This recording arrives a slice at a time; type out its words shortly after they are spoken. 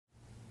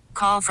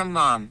Call from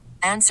mom.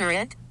 Answer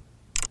it.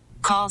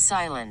 Call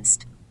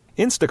silenced.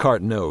 Instacart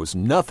knows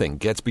nothing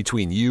gets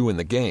between you and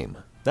the game.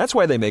 That's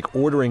why they make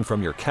ordering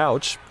from your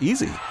couch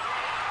easy.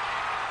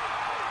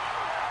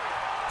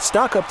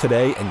 Stock up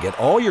today and get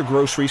all your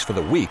groceries for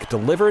the week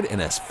delivered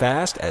in as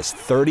fast as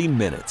 30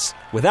 minutes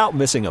without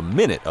missing a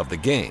minute of the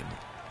game.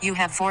 You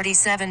have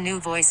 47 new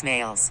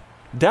voicemails.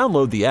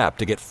 Download the app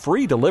to get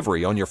free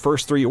delivery on your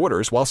first 3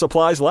 orders while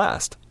supplies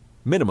last.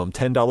 Minimum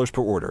 $10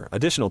 per order.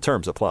 Additional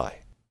terms apply.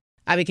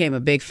 I became a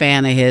big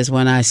fan of his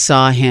when I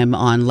saw him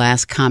on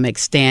Last Comic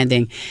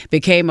Standing.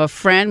 Became a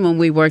friend when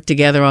we worked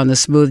together on the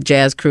Smooth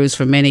Jazz Cruise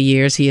for many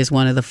years. He is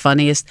one of the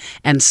funniest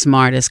and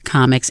smartest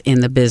comics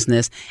in the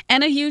business.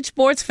 And a huge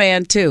sports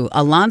fan, too.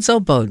 Alonzo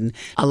Bodden.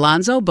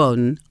 Alonzo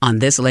Bodden on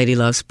This Lady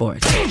Loves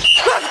Sports.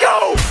 Let's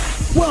go!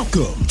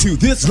 Welcome to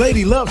This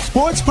Lady Loves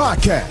Sports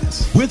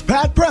podcast with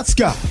Pat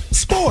Prescott.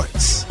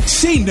 Sports.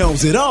 She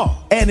knows it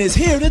all and is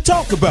here to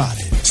talk about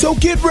it. So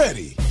get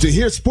ready to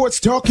hear sports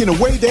talk in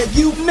a way that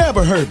you've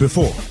never heard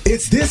before.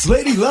 It's This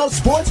Lady Loves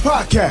Sports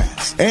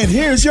podcast. And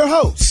here's your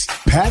host,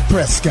 Pat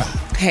Prescott.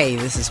 Hey,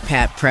 this is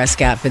Pat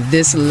Prescott for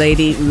This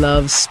Lady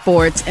Loves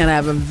Sports, and I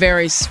have a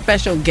very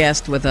special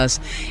guest with us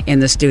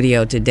in the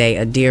studio today,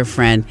 a dear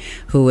friend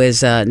who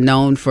is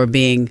known for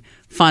being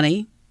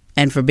funny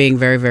and for being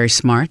very, very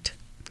smart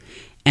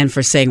and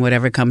for saying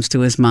whatever comes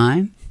to his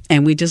mind.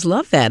 And we just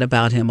love that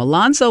about him.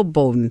 Alonzo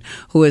Bodden,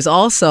 who is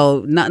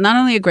also not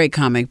only a great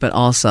comic, but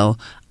also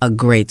a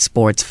great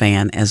sports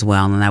fan as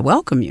well. And I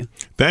welcome you.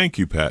 Thank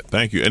you, Pat.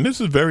 Thank you. And this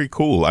is very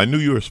cool. I knew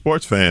you were a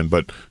sports fan,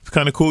 but it's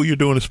kind of cool you're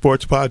doing a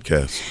sports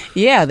podcast.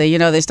 Yeah,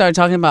 they started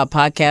talking about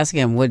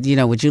podcasting and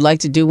would you like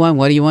to do one?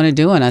 What do you want to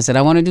do? And I said,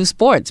 I want to do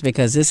sports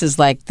because this is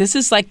like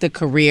the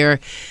career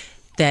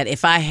that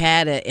if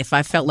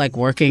I felt like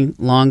working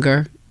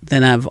longer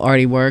than I've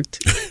already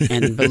worked.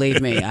 And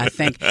believe me, I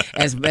think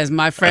as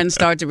my friends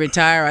start to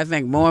retire, I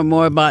think more and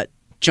more about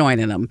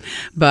joining them.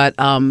 But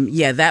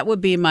that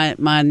would be my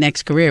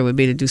next career would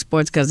be to do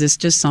sports because it's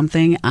just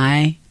something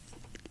I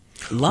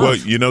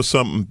love. Well,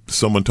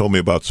 someone told me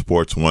about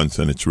sports once,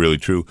 and it's really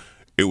true.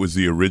 It was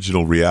the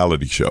original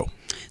reality show.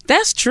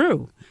 That's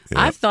true.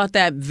 Yeah. I've thought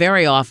that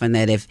very often,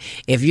 that if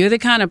you're the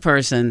kind of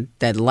person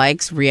that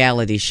likes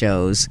reality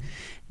shows,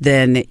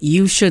 then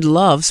you should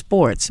love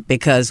sports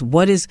because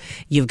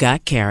you've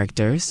got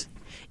characters,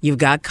 you've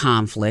got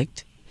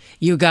conflict,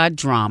 you've got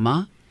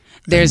drama,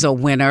 there's a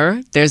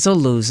winner, there's a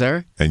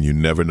loser. And you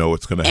never know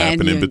what's going to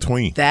happen in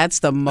between. That's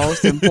the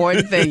most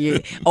important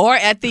thing. Or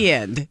at the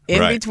end.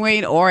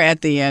 Between or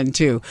at the end,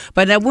 too.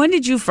 But now, when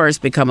did you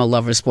first become a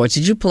lover of sports?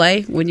 Did you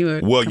play when you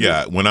were... Well,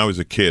 yeah. When I was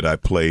a kid, I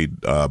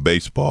played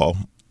baseball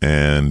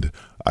and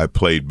I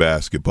played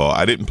basketball.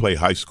 I didn't play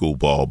high school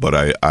ball, but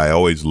I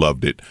always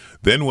loved it.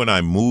 Then when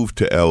I moved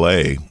to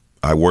L.A.,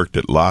 I worked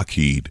at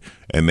Lockheed,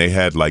 and they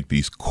had like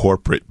these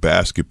corporate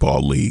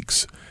basketball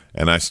leagues.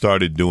 And I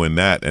started doing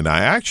that, and I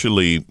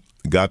actually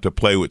got to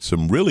play with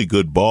some really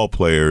good ball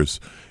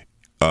players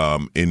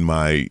in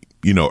my,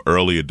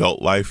 early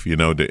adult life,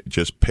 to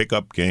just pick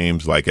up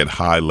games like at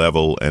high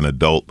level and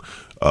adult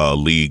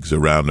leagues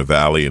around the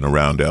Valley and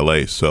around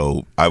L.A.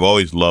 So I've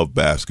always loved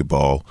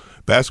basketball.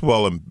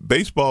 Baseball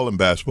and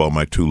basketball,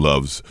 my two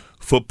loves.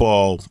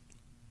 Football,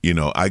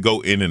 I go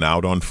in and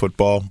out on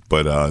football,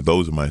 but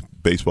those are my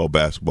baseball,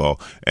 basketball,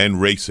 and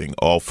racing,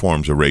 all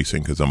forms of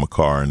racing because I'm a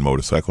car and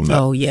motorcycle nut.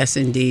 Oh, yes,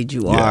 indeed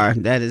you are.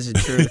 That is the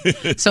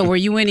truth. So were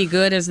you any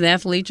good as an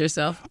athlete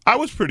yourself? I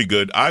was pretty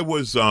good. I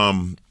was,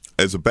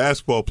 as a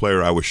basketball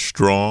player, I was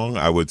strong.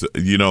 I was,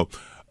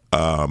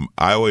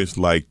 I always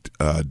liked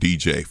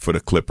DJ for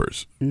the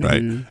Clippers,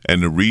 right?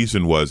 And the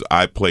reason was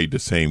I played the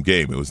same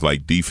game. It was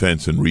like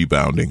defense and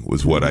rebounding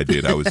was what I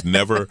did. I was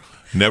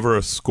never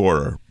a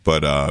scorer,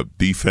 but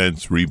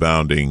defense,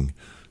 rebounding,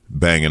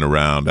 banging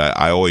around.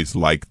 I always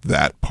liked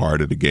that part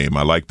of the game.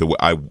 I liked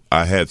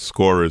I had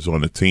scorers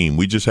on the team.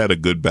 We just had a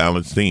good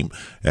balanced team,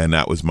 and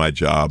that was my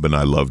job, and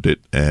I loved it.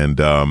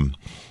 And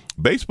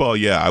baseball,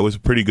 I was a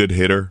pretty good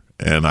hitter.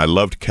 And I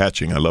loved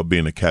catching. I love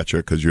being a catcher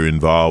because you're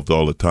involved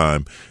all the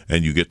time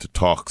and you get to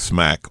talk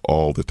smack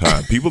all the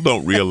time. People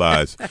don't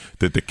realize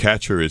that the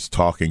catcher is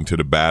talking to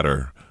the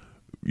batter,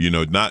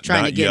 not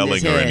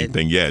yelling or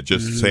anything. Yeah,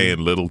 just saying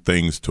little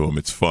things to him.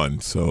 It's fun.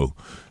 So,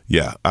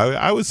 yeah,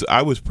 I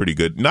was pretty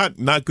good.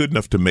 Not good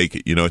enough to make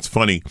it. It's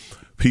funny.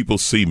 People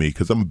see me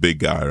because I'm a big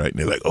guy, right? And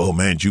they're like, "Oh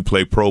man, did you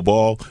play pro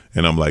ball?"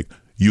 And I'm like,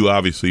 "You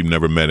obviously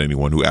never met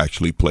anyone who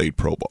actually played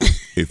pro ball.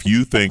 If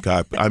you think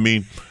I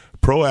mean."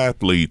 Pro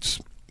athletes,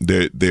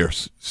 they're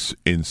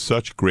in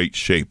such great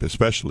shape,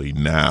 especially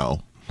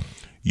now,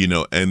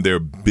 and they're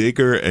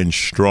bigger and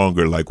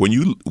stronger. Like when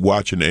you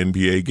watch an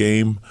NBA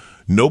game,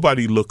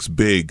 nobody looks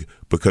big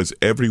because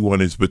everyone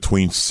is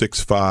between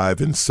 6'5"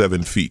 and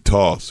 7 feet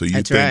tall. So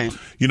you think,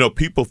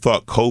 people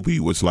thought Kobe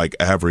was like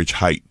average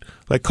height.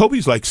 Like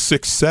Kobe's like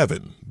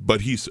 6'7",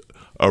 but he's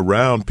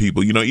around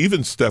people,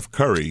 even Steph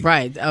Curry.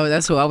 Right. Oh,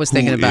 that's what I was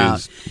thinking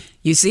about.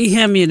 you see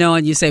him,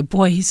 and you say,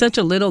 boy, he's such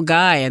a little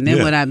guy. And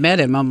then when I met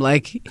him, I'm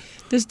like,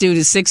 this dude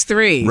is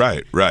 6'3".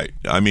 Right.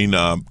 I mean,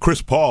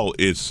 Chris Paul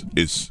is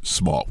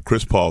small.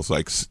 Chris Paul's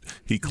like,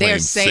 he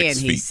claims 6 feet. They're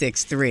saying he's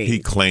 6'3". He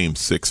claims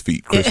 6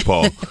 feet. Chris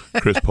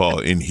Paul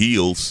in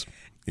heels,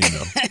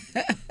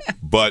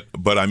 But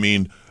I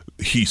mean,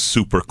 he's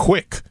super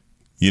quick.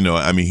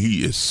 I mean,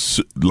 he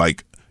is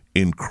like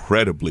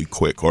incredibly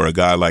quick. Or a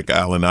guy like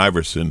Allen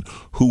Iverson,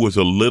 who was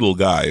a little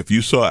guy. If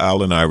you saw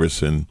Allen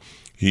Iverson,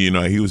 he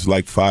was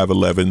like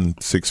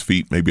 5'11", 6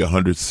 feet, maybe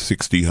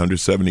 160,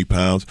 170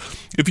 pounds.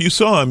 If you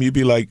saw him, you'd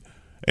be like,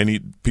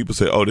 people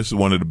say, oh, this is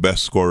one of the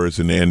best scorers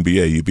in the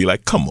NBA. You'd be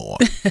like, come on.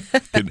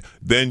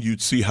 Then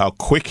you'd see how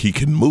quick he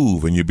can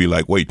move, and you'd be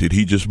like, wait, did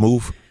he just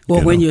move?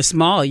 Well, when you're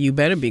small, you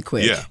better be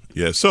quick.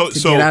 Yeah. So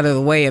get out of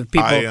the way of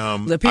people.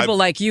 The people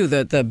like you,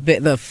 the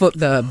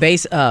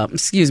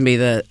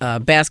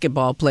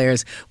basketball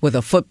players with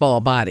a football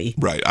body.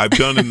 Right. I've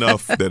done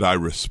enough that I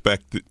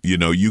respect it.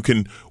 You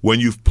can, when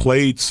you've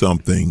played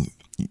something,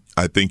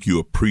 I think you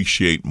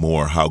appreciate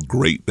more how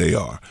great they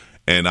are.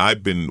 And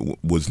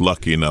was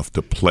lucky enough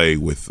to play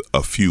with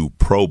a few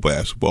pro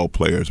basketball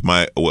players.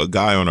 A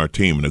guy on our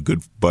team and a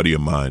good buddy of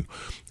mine,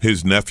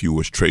 his nephew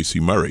was Tracy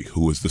Murray,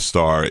 who was the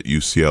star at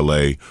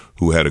UCLA,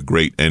 who had a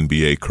great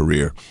NBA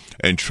career.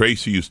 And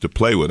Tracy used to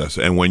play with us.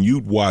 And when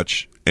you'd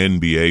watch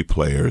NBA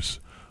players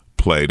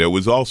play, there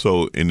was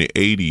also in the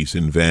 80s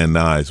in Van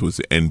Nuys was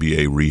the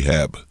NBA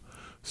rehab.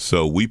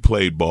 So we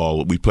played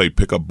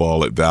pickup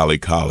ball at Valley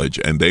College,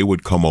 and they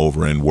would come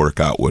over and work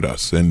out with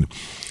us. And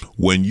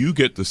when you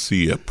get to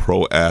see a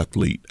pro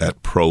athlete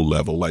at pro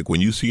level, like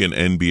when you see an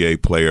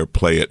NBA player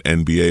play at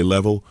NBA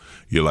level,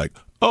 you're like,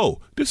 oh,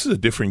 this is a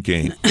different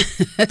game.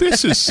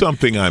 This is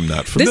something I'm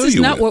not familiar with. This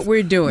is not what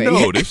we're doing.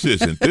 No, this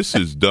isn't. This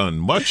is done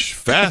much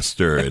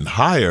faster and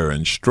higher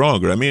and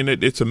stronger. I mean,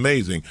 it's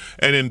amazing.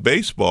 And in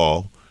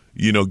baseball,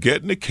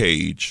 get in the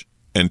cage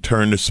and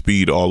turn the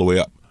speed all the way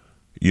up.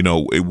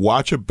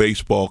 Watch a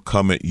baseball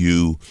come at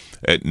you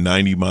at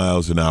 90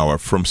 miles an hour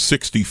from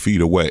 60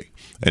 feet away.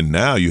 And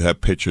now you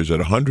have pitchers at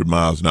 100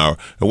 miles an hour.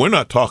 And we're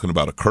not talking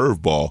about a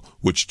curveball,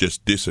 which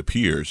just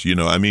disappears.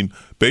 I mean,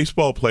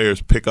 baseball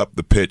players pick up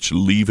the pitch,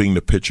 leaving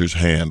the pitcher's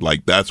hand.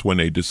 Like, that's when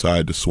they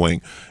decide to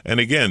swing. And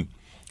again,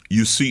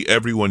 you see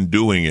everyone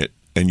doing it,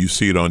 and you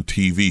see it on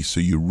TV, so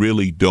you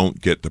really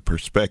don't get the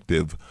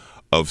perspective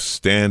of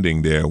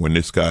standing there when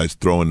this guy's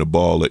throwing the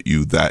ball at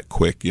you that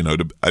quick.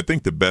 I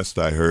think the best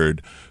I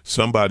heard,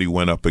 somebody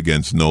went up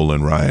against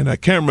Nolan Ryan. I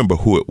can't remember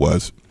who it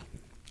was,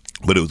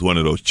 but it was one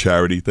of those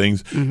charity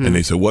things. Mm-hmm. And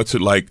they said, what's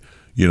it like,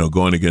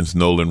 going against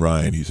Nolan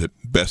Ryan? He said,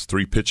 best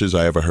 3 pitches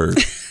I ever heard.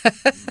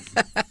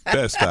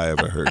 Best I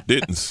ever heard.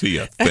 Didn't see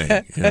a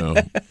thing,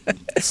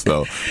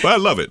 So, but I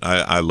love it.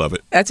 I love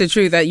it. That's the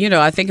truth.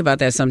 I think about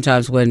that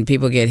sometimes when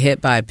people get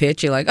hit by a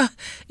pitch. You're like, oh,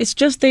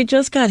 they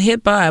just got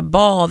hit by a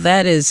ball.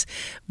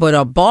 But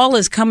a ball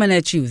is coming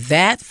at you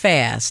that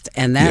fast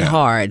and that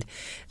hard.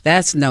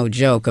 That's no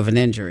joke of an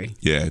injury.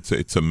 Yeah,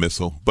 it's a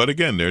missile. But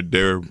again,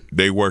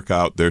 they work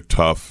out, they're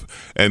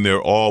tough, and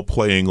they're all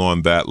playing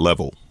on that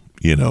level,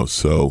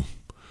 So,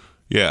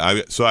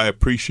 I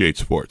appreciate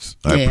sports.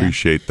 I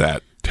appreciate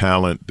that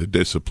talent, the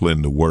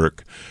discipline, the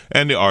work,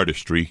 and the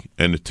artistry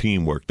and the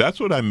teamwork.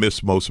 That's what I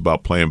miss most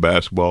about playing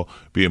basketball,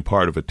 being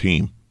part of a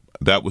team.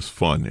 That was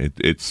fun.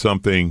 It's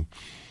something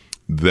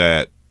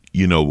that,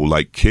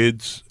 like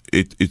kids,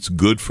 it's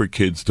good for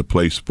kids to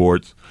play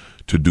sports.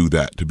 To do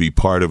that, to be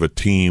part of a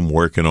team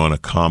working on a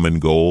common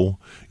goal,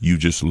 you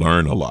just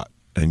learn a lot.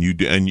 And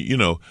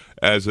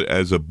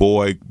as a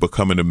boy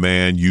becoming a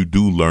man, you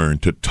do learn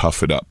to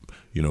tough it up.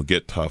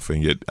 Get tough.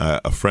 And yet,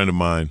 a friend of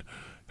mine,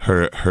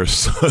 her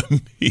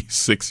son, he's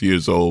 6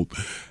 years old,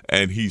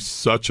 and he's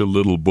such a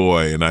little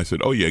boy. And I said,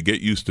 oh yeah, get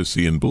used to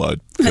seeing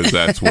blood, because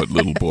that's what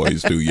little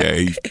boys do. Yeah,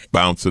 he's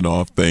bouncing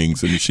off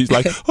things, and she's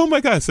like, oh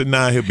my God. I said,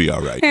 nah, he'll be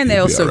all right. And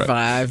they'll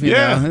survive.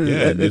 Yeah.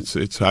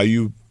 It's how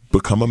you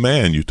become a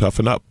man. You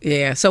toughen up.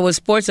 Yeah. So was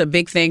sports a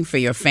big thing for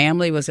your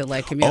family? Was it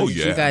like community? Oh,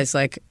 yeah. You guys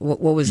what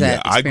was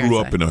that? I grew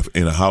up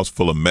in a house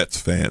full of Mets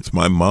fans.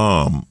 My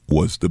mom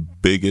was the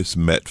biggest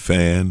Met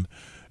fan,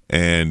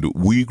 and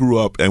we grew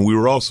up, and we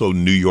were also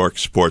New York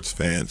sports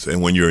fans.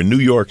 And when you're a New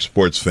York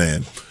sports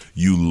fan,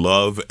 you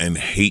love and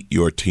hate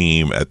your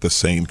team at the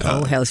same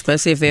time. Oh hell,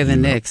 especially if they're the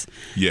Knicks.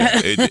 Yeah,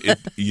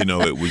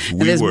 it was.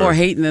 There's more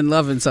hating than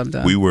loving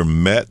sometimes. We were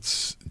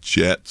Mets,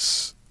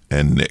 Jets,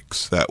 and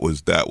Knicks. That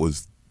was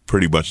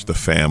pretty much the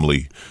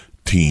family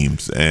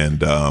teams,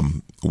 and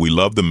we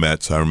loved the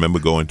Mets. I remember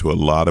going to a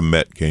lot of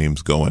Met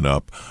games growing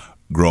up.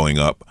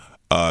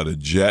 The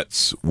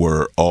Jets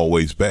were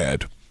always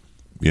bad.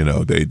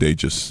 They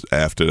just,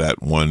 after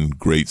that one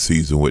great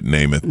season with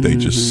Namath, they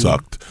just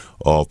sucked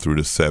all through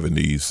the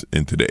 70s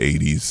into the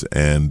 80s,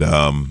 and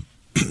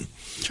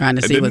trying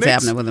to see what's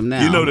happening with them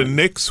now. The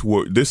Knicks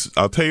were this.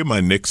 I'll tell you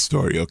my Knicks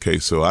story. Okay,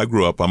 so I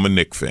grew up. I'm a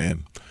Knicks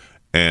fan,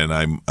 and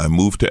I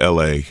moved to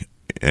L.A.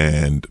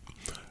 and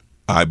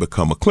I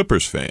become a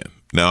Clippers fan.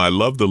 Now, I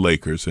love the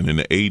Lakers, and in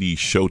the 80s,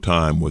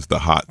 Showtime was the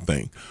hot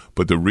thing.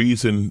 But the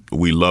reason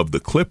we loved the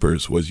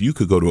Clippers was you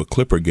could go to a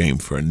Clipper game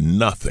for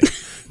nothing.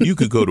 You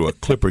could go to a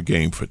Clipper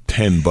game for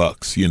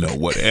 $10, you know,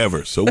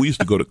 whatever. So we used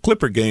to go to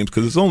Clipper games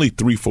because there's only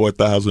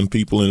 3,000-4,000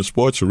 people in a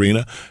sports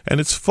arena, and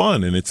it's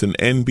fun, and it's an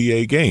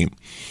NBA game.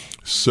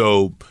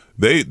 So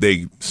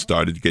they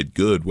started to get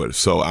good with it.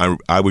 So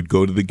I would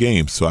go to the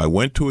game. So I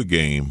went to a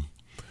game.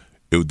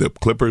 The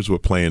Clippers were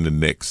playing the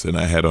Knicks, and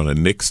I had on a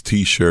Knicks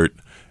T-shirt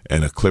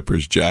and a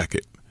Clippers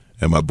jacket.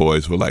 And my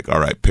boys were like, all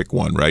right, pick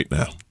one right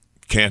now.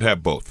 Can't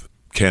have both.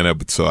 Can't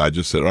have. So I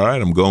just said, all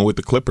right, I'm going with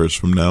the Clippers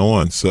from now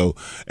on. So,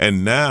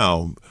 and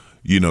now,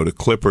 you know, the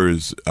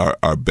Clippers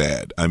are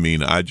bad. I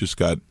mean, I just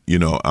got, you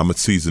know, I'm a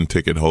season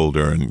ticket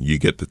holder, and you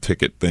get the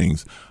ticket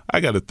things. I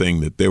got a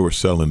thing that they were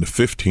selling the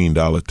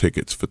 $15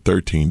 tickets for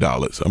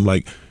 $13. I'm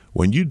like,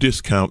 when you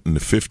discounting the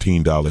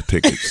 $15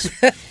 tickets,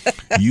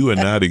 you are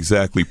not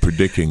exactly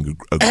predicting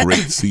a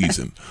great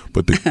season.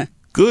 But the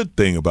good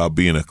thing about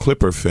being a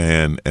Clipper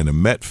fan and a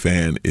Met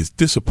fan is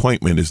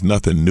disappointment is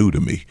nothing new to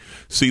me.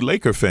 See,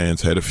 Laker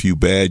fans had a few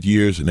bad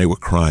years, and they were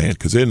crying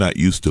because they're not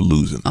used to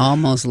losing.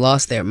 Almost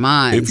lost their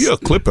minds. If you're a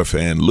Clipper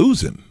fan,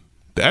 losing,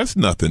 that's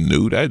nothing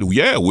new.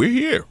 Yeah, we're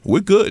here.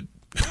 We're good.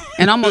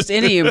 And almost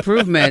any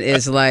improvement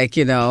is like,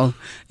 you know,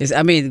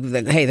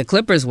 the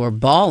Clippers were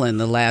balling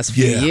the last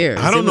few years.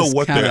 I don't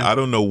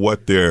know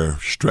what their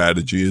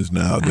strategy is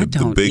now.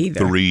 The big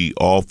three,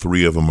 all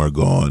three of them are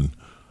gone.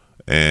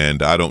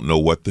 And I don't know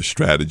what the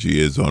strategy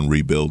is on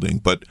rebuilding,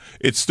 but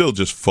it's still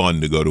just fun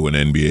to go to an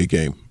NBA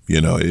game. You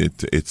know,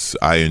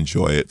 I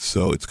enjoy it,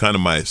 so it's kind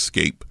of my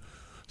escape.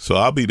 So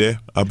I'll be there.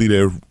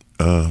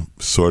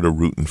 Sort of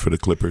rooting for the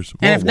Clippers.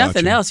 And if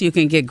nothing else, you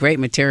can get great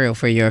material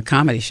for your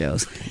comedy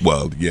shows.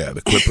 Well, yeah,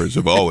 the Clippers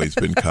have always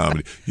been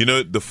comedy. You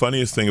know, the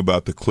funniest thing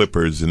about the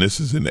Clippers, and this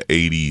is in the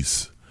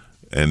 80s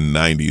and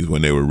 90s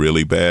when they were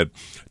really bad,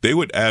 they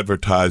would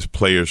advertise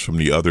players from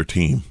the other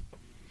team.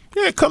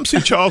 Yeah, come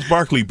see Charles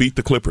Barkley beat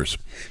the Clippers.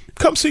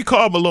 Come see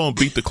Karl Malone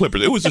beat the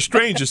Clippers. It was the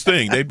strangest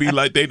thing.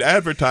 They'd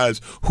advertise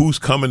who's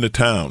coming to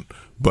town.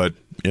 But,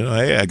 you know,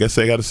 hey, I guess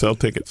they got to sell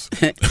tickets.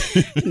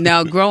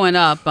 Now, growing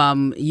up,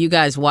 you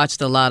guys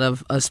watched a lot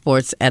of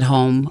sports at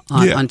home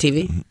on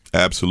TV?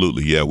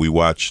 Absolutely, yeah. We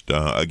watched,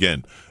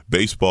 again,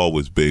 baseball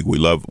was big. We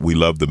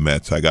love the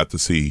Mets. I got to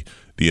see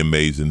the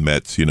amazing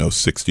Mets, you know,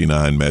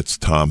 69 Mets,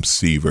 Tom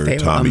Seaver,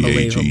 Tommy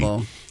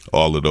Agee.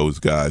 All of those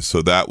guys.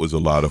 So that was a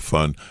lot of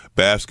fun.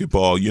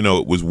 Basketball, you know,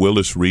 it was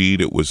Willis Reed.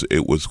 It was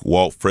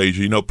Walt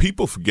Frazier. You know,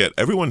 people forget.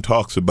 Everyone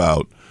talks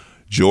about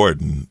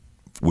Jordan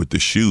with the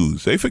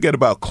shoes. They forget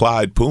about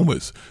Clyde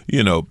Pumas.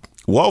 You know,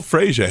 Walt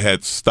Frazier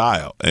had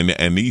style,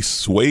 and these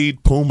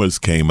suede Pumas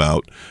came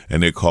out,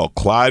 and they're called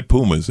Clyde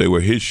Pumas. They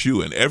were his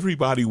shoe, and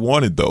everybody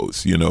wanted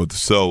those. You know,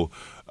 so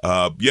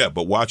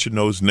but watching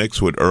those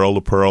Knicks with Earl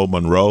of Pearl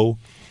Monroe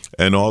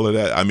and all of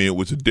that. I mean, it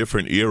was a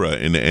different era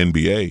in the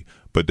NBA.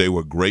 But they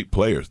were great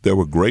players. There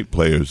were great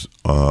players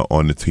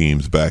on the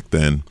teams back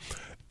then.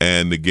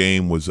 And the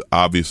game was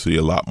obviously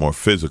a lot more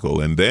physical.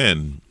 And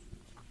then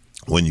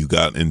when you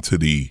got into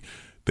the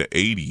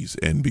 80s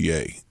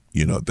NBA,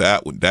 you know,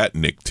 that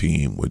Knicks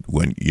team,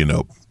 when, you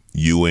know,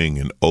 Ewing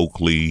and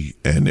Oakley,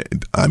 and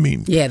I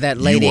mean, yeah, that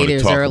late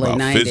 80s, early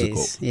 90s.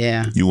 Physical.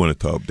 Yeah. You want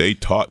to talk. They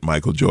taught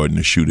Michael Jordan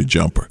to shoot a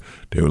jumper.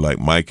 They were like,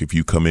 Mike, if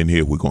you come in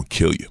here, we're going to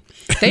kill you.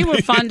 They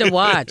were fun to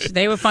watch.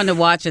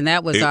 And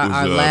that was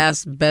our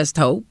last best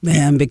hope,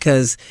 man.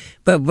 Because,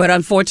 but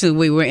unfortunately,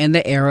 we were in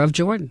the era of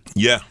Jordan.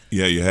 Yeah.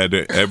 You had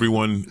to.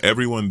 Everyone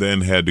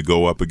then had to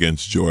go up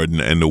against Jordan,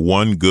 and the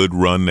one good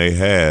run they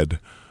had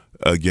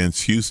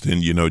against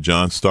Houston, you know,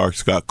 John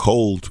Starks got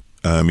cold.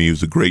 He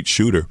was a great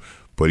shooter,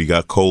 but he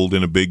got cold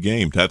in a big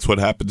game. That's what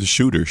happened to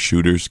shooters.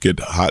 Shooters get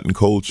hot and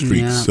cold streaks.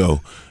 Yeah.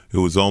 So it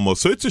was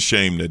almost. So it's a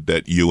shame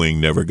that Ewing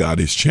never got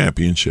his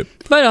championship.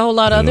 But a whole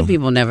lot of other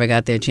people never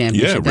got their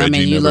championship. Yeah, Reggie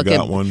you never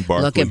got one.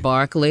 Barkley. Look at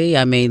Barkley.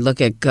 I mean,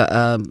 look at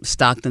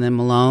Stockton and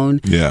Malone.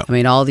 Yeah. I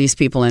mean, all these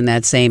people in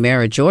that same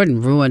era.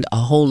 Jordan ruined a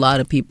whole lot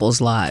of people's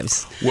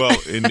lives. Well,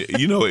 and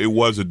you know, it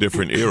was a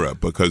different era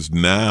because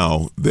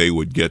now they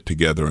would get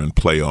together and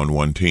play on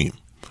one team.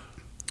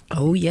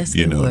 Oh, yes,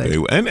 they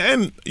would.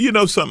 And you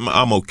know something,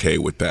 I'm okay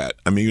with that.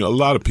 I mean, a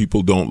lot of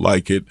people don't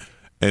like it.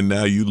 And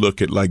now you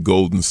look at like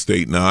Golden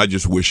State. Now, I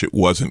just wish it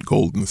wasn't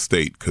Golden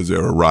State because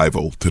they're a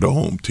rival to the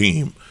home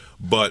team.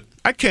 But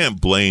I can't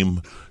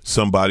blame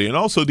somebody. And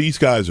also, these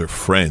guys are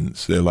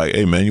friends. They're like,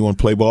 hey, man, you want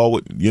to play ball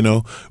with, you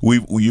know,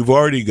 you've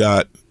already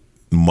got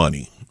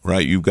money,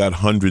 right? You've got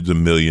hundreds of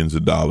millions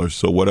of dollars.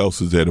 So what else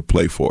is there to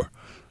play for?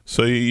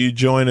 So you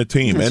join a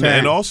team. That's right.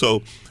 And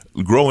also,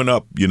 growing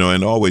up, you know,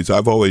 and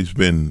I've always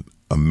been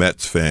a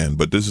Mets fan,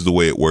 but this is the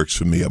way it works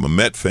for me. I'm a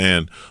Met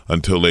fan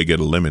until they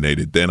get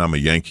eliminated. Then I'm a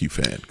Yankee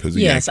fan.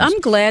 Yes, I'm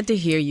glad to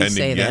hear you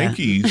say that.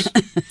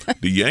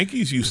 The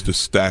Yankees used to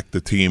stack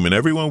the team, and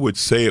everyone would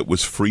say it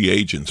was free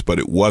agents, but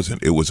it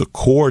wasn't. It was a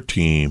core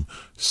team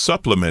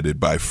supplemented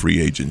by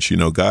free agents. You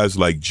know, guys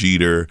like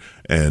Jeter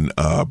and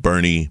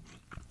Bernie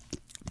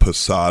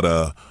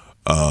Posada,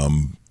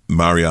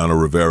 Mariano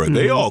Rivera.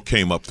 They all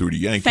came up through the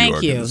Yankee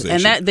Thank you.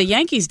 organization. And the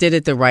Yankees did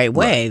it the right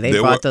way. Right. They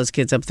brought those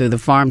kids up through the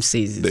farm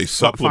season. They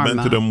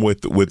supplemented them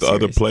with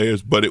other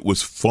players, but it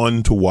was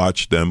fun to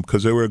watch them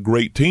because they were a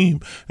great team.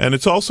 And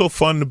it's also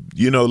fun,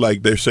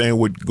 like they're saying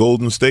with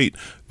Golden State,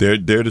 they're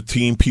the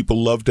team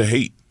people love to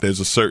hate. There's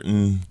a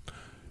certain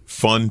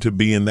fun to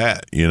be in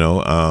that,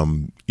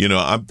 I'm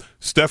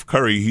Steph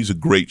Curry, he's a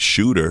great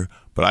shooter,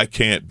 but I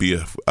can't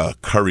be a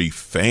Curry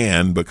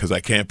fan because I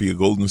can't be a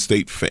Golden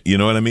State fan. You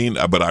know what I mean?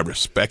 But I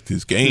respect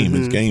his game. Mm-hmm.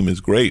 His game is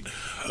great.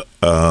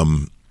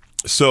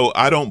 So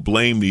I don't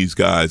blame these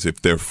guys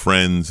if they're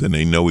friends and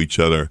they know each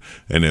other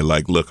and they're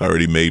like, look, I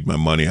already made my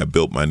money. I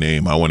built my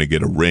name. I want to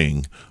get a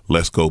ring.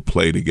 Let's go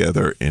play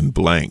together in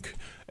blank.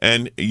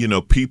 And,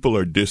 people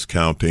are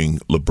discounting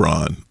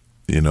LeBron.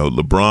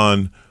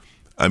 LeBron,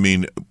 I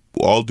mean,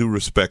 all due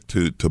respect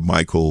to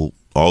Michael,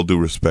 all due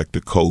respect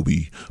to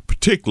Kobe,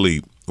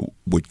 particularly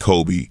with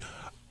Kobe,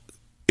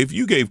 if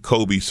you gave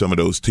Kobe some of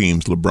those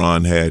teams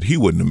LeBron had, he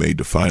wouldn't have made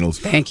the finals.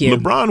 Thank you.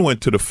 LeBron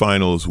went to the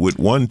finals with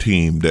one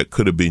team that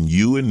could have been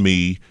you and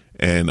me,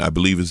 and I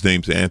believe his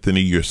name's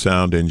Anthony, your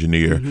sound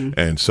engineer,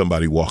 and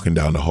somebody walking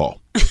down the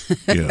hall.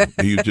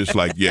 He was just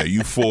like, yeah,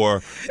 you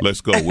four, let's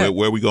go.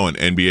 Where are we going?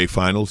 NBA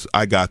Finals?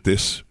 I got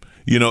this.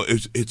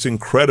 It's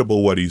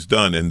incredible what he's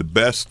done. And the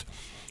best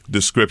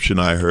description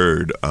I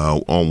heard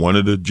on one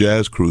of the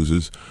jazz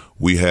cruises,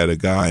 we had a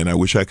guy, and I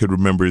wish I could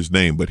remember his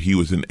name, but he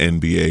was an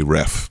NBA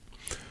ref.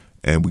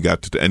 And we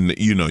got to, and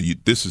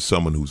this is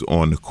someone who's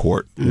on the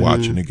court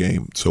watching the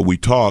game. So we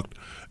talked,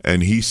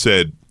 and he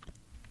said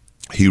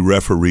he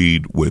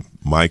refereed with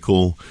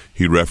Michael,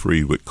 he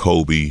refereed with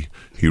Kobe,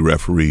 he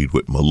refereed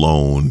with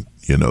Malone,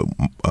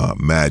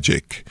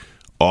 Magic,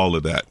 all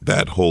of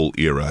that whole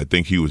era. I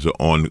think he was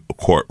on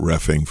court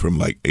reffing from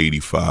like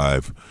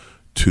 85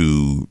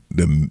 to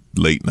the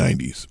late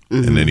 90s.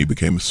 And then he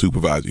became a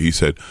supervisor. He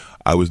said,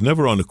 I was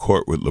never on the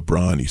court with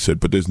LeBron. He said,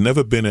 but there's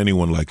never been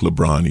anyone like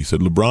LeBron. He said,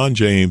 LeBron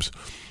James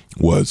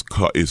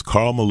is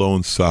Karl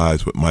Malone's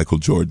size with Michael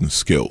Jordan's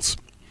skills.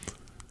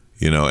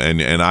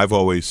 And I've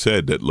always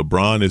said that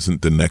LeBron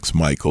isn't the next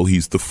Michael;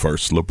 he's the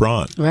first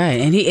LeBron. Right,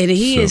 and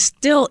he is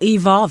still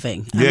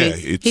evolving. I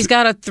mean, he's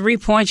got a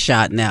 3-point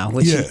shot now,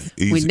 which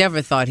we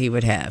never thought he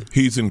would have.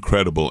 He's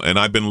incredible, and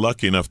I've been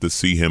lucky enough to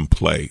see him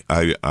play.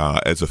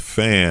 As a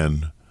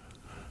fan,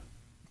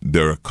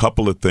 there are a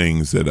couple of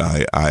things that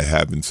I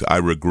haven't. I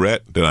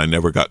regret that I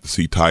never got to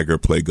see Tiger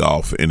play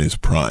golf in his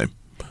prime.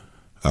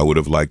 I would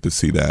have liked to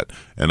see that.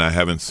 And I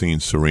haven't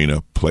seen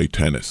Serena play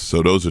tennis.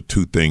 So those are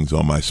two things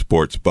on my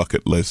sports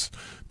bucket list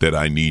that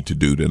I need to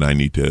do, that I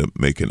need to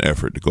make an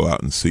effort to go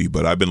out and see.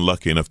 But I've been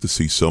lucky enough to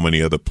see so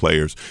many other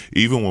players.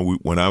 Even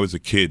when I was a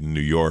kid in New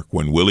York,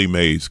 when Willie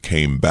Mays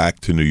came back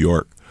to New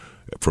York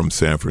from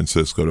San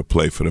Francisco to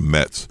play for the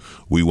Mets,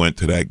 we went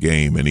to that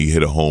game and he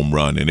hit a home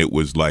run. And it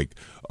was like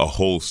a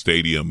whole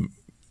stadium.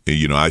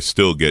 I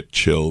still get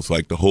chills,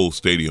 like the whole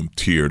stadium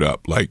teared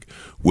up, like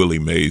Willie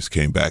Mays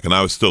came back. And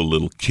I was still a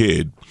little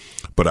kid,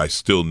 but I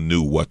still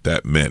knew what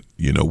that meant.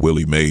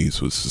 Willie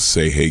Mays was to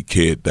say, hey,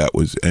 kid,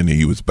 and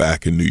he was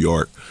back in New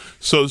York.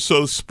 So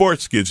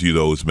sports gives you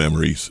those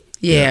memories.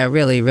 Yeah, it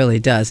really, really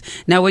does.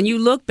 Now, when you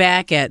look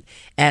back at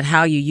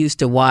how you used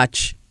to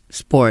watch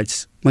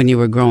sports when you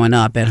were growing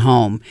up at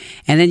home,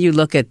 and then you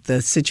look at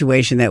the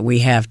situation that we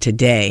have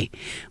today,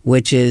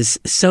 which is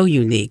so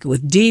unique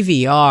with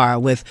DVR,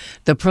 with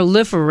the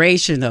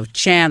proliferation of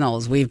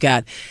channels. We've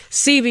got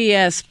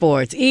CBS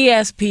Sports,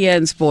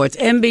 ESPN Sports,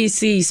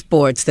 NBC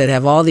Sports that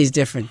have all these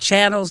different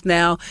channels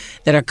now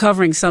that are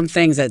covering some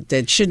things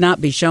that should not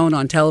be shown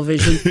on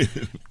television.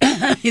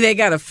 They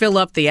got to fill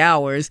up the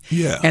hours,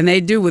 and they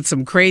do with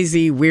some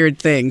crazy, weird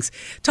things.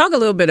 Talk a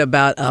little bit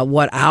about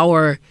what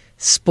our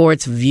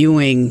sports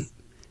viewing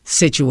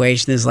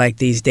situation is like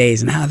these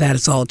days and how that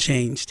has all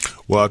changed.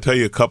 Well, I'll tell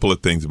you a couple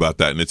of things about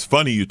that. And it's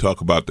funny you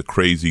talk about the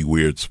crazy,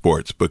 weird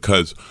sports,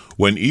 because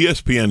when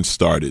ESPN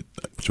started,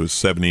 which was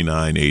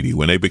 79, 80,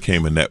 when they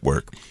became a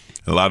network,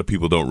 a lot of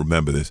people don't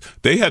remember this,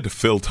 they had to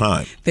fill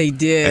time. They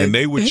did. And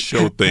they would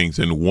show things.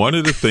 And one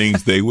of the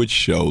things they would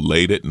show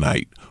late at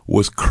night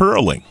was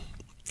curling.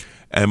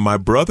 And my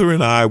brother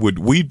and I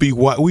we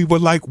were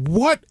like,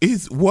 what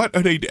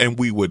are they? And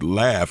we would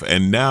laugh.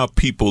 And now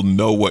people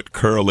know what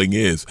curling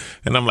is.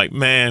 And I'm like,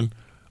 man,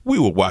 we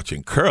were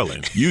watching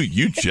curling.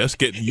 You just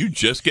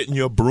getting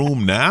your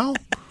broom now?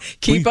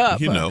 Keep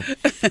up.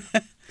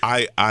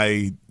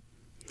 I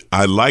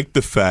like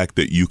the fact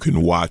that you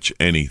can watch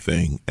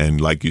anything.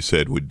 And like you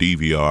said, with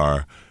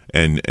DVR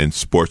and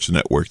sports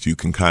networks, you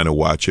can kind of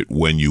watch it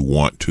when you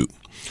want to.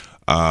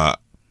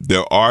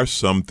 There are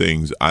some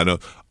things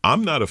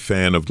I'm not a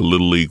fan of the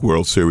Little League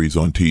World Series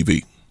on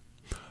TV.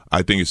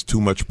 I think it's too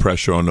much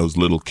pressure on those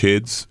little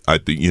kids. I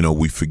think,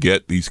 we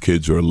forget these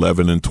kids are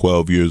 11 and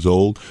 12 years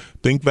old.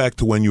 Think back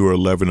to when you were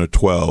 11 or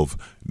 12.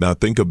 Now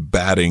think of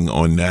batting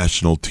on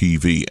national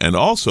TV. And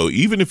also,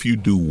 even if you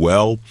do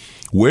well,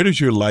 where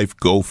does your life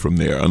go from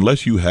there?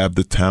 Unless you have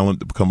the talent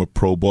to become a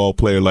pro ball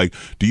player. Like,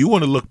 do you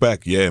want to look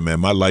back? Yeah,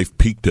 man, my life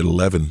peaked at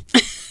 11.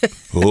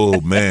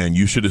 Oh man,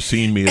 you should have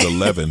seen me at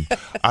 11.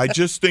 I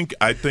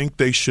think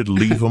they should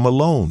leave them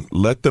alone.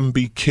 Let them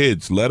be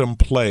kids. Let them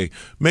play.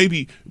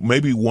 Maybe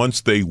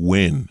once they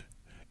win,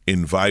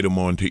 invite them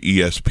onto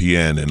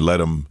ESPN and let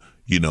them,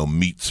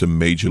 meet some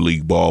major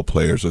league ball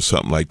players or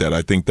something like that.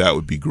 I think that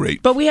would be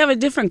great. But we have a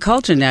different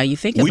culture now. You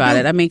think about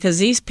it. I mean, because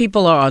these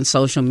people are on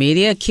social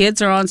media.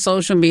 Kids are on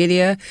social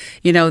media.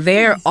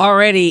 They're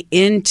already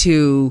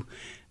into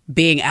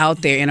being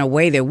out there in a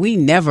way that we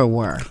never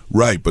were.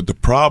 Right, but the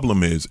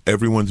problem is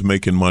everyone's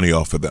making money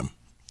off of them,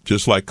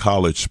 just like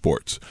college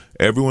sports.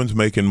 Everyone's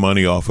making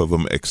money off of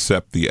them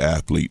except the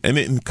athlete. And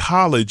in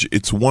college,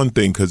 it's one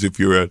thing, because if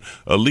you're an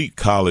elite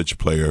college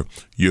player,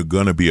 you're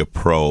going to be a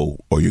pro,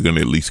 or you're going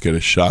to at least get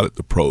a shot at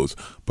the pros.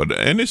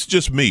 And it's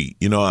just me.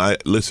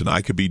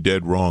 I could be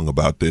dead wrong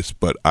about this,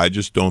 but I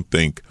just don't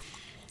think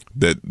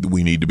that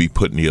we need to be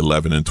putting the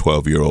 11 and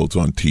 12-year-olds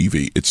on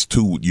TV. It's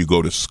you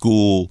go to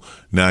school,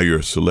 now you're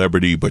a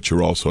celebrity, but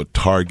you're also a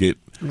target.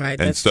 Right,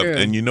 and that's stuff. true.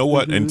 And you know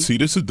what? Mm-hmm. And see,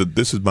 this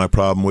is my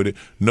problem with it.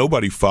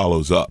 Nobody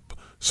follows up.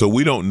 So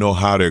we don't know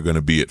how they're going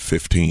to be at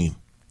 15.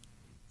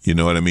 You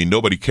know what I mean?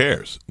 Nobody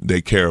cares.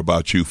 They care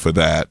about you for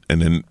that.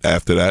 And then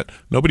after that,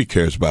 nobody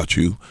cares about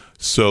you.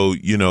 So,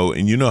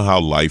 and you know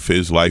how life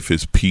is. Life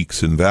is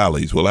peaks and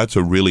valleys. Well, that's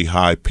a really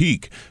high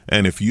peak.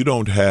 And if you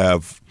don't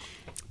have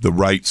the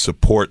right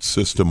support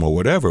system or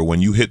whatever,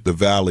 when you hit the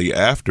valley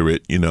after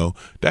it,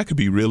 that could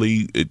be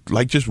really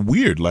just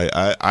weird. Like,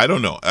 I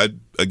don't know.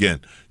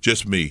 Again,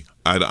 just me.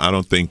 I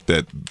don't think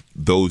that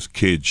those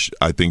kids,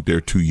 I think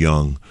they're too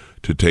young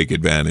to take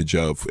advantage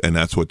of. And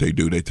that's what they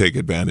do. They take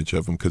advantage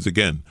of them. Because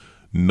again,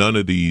 none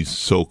of these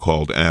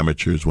so-called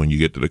amateurs, when you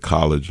get to the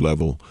college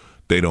level,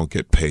 they don't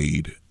get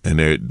paid. And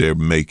they're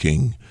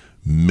making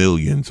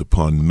millions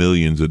upon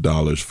millions of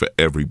dollars for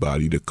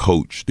everybody, the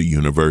coach, the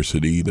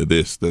university, the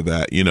this, the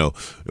that.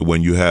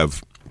 When you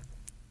have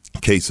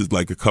cases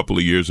like a couple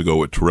of years ago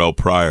with Terrell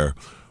Pryor,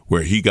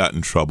 where he got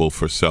in trouble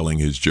for selling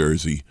his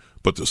jersey,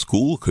 but the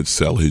school could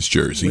sell his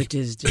jersey. Which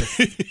is just...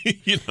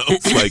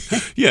 it's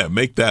like, yeah,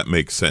 make that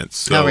make sense.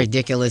 So, how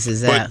ridiculous is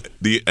that? But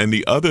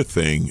the other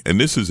thing, and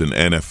this is an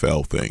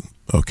NFL thing,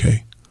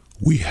 okay,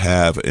 we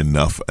have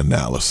enough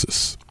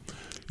analysis.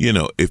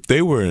 If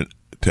they were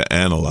to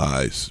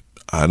analyze,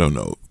 I don't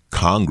know,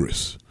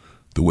 Congress,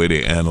 the way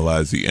they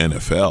analyze the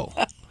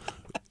NFL,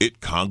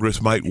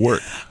 Congress might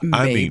work.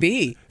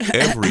 Maybe. I mean,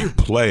 every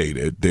play,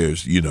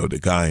 there's, the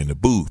guy in the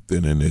booth,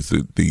 and then there's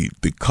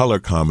the color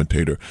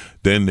commentator,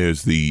 then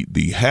there's the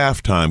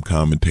halftime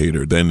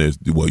commentator, then you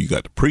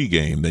got the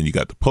pregame, then you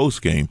got the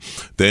postgame,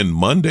 then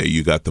Monday,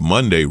 you got the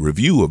Monday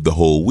review of the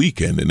whole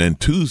weekend, and then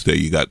Tuesday,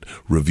 you got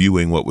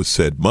reviewing what was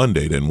said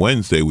Monday, then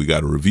Wednesday, we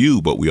got a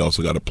review, but we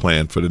also got a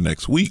plan for the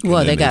next week.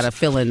 Well, they got to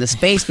fill in the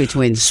space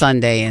between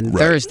Sunday and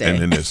Thursday. And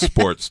then there's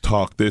sports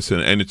talk, this,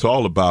 and it's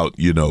all about,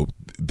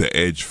 the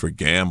edge for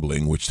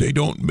gambling, which they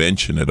don't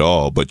mention at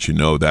all, but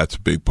that's a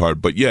big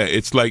part. But yeah,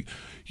 it's like,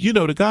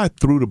 the guy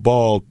threw the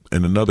ball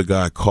and another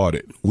guy caught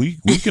it. We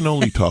can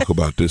only talk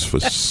about this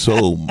for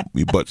so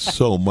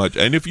much.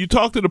 And if you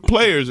talk to the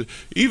players,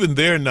 even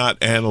they're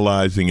not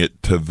analyzing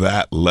it to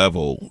that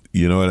level.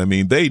 You know what I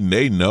mean? They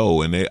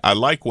know, and I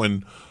like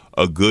when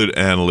a good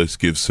analyst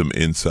gives some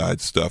inside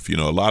stuff. A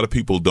lot of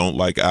people don't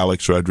like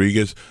Alex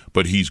Rodriguez,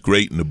 but he's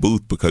great in the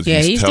booth because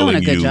he's telling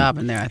doing a good job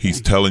in there. He's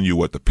telling you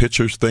what the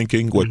pitcher's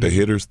thinking, what the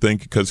hitter's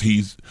think, because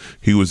he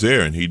was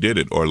there and he did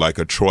it. Or like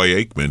a Troy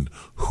Aikman,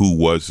 who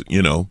was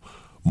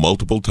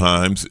multiple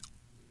times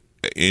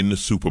in the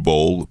Super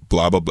Bowl,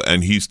 blah blah blah,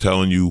 and he's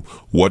telling you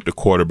what the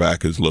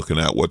quarterback is looking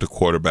at, what the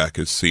quarterback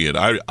is seeing.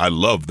 I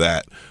love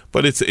that.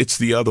 But it's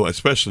the other,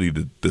 especially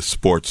the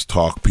sports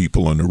talk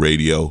people on the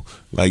radio,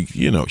 like,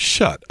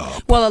 shut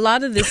up. Well, a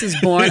lot of this is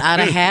born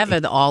out of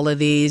having all of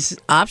these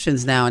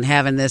options now and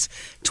having this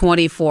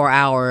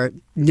 24-hour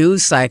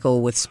news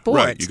cycle with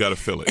sports. Right, you got to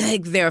fill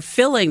it. They're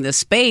filling the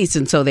space,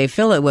 and so they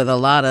fill it with a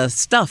lot of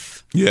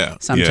stuff. Yeah,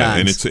 sometimes. Yeah,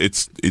 and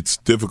it's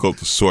difficult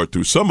to sort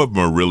through. Some of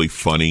them are really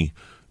funny.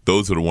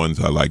 Those are the ones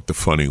I like, the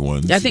funny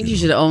ones. I think you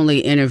should only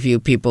interview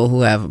people who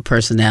have a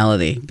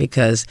personality,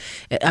 because,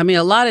 I mean,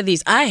 a lot of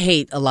these, I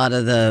hate a lot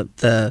of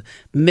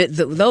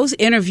those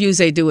interviews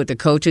they do with the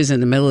coaches in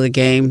the middle of the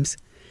games.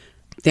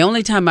 The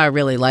only time I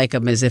really like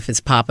him is if it's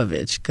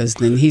Popovich, because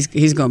then he's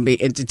going to be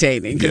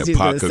entertaining. Yeah, he's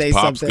going to say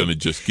Pop's something. going to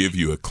just give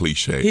you a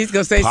cliche. He's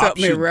going to say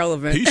something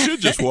irrelevant. He should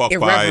just walk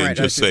by and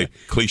just say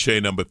cliche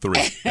number 3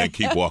 and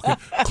keep walking.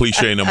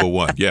 Cliche number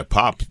 1. Yeah,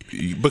 Pop,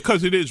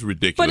 because it is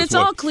ridiculous. But it's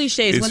all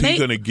cliches. Is he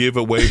going to give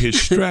away his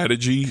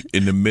strategy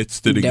in the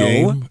midst of the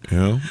game?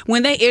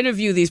 When they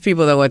interview these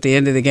people, though, at the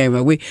end of the game,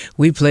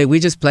 we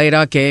just played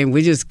our game.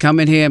 We just come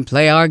in here and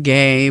play our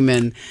game.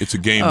 And it's a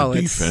game of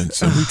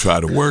defense, and we try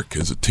to work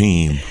as a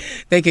team.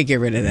 They could get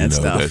rid of that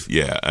stuff.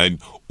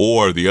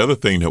 Or the other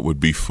thing that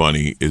would be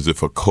funny is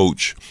if a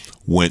coach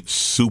went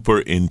super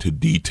into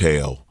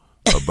detail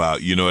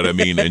about, you know what I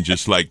mean, and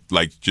just like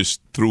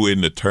just threw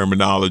in the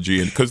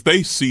terminology, and because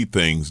they see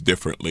things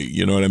differently,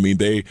 you know what I mean.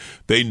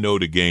 They know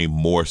the game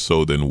more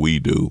so than we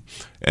do,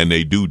 and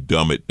they do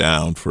dumb it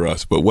down for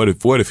us. But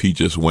what if he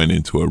just went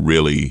into a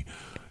really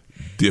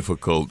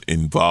difficult,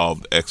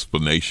 involved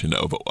explanation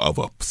of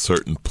a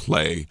certain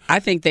play?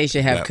 I think they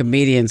should have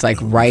comedians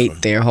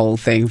write their whole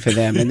thing for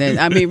them, and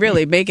then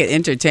really make it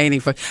entertaining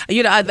for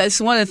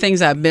that's one of the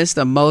things I missed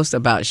the most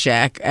about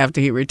Shaq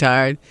after he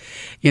retired.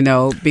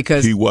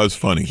 Because he was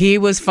funny. He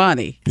was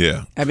funny.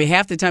 Yeah.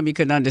 Half the time you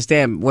couldn't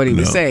understand what he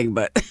was saying,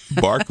 but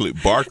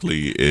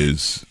Barkley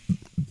is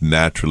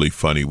naturally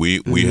funny.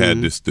 We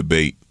had this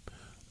debate.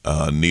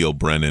 Neil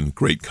Brennan,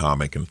 great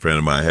comic and friend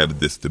of mine,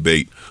 had this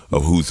debate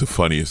of who's the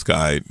funniest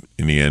guy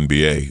in the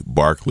NBA,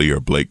 Barkley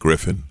or Blake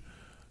Griffin.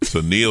 So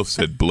Neil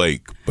said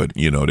Blake, but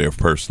they're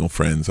personal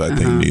friends. I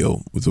think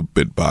Neil was a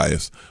bit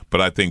biased,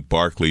 but I think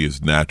Barkley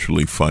is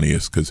naturally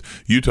funniest because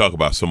you talk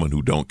about someone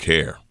who don't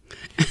care.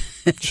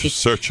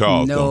 Sir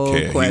Charles don't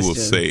care. Question. He will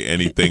say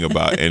anything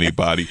about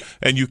anybody,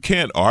 and you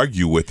can't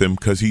argue with him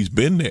because he's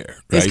been there.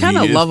 Right? It's kind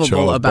of lovable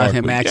Charles about Barkley.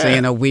 him, actually,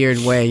 in a weird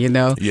way,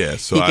 Yeah,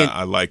 so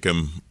I like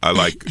him. I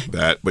like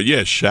that. But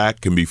yeah,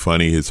 Shaq can be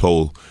funny. His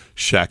whole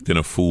Shaq'd in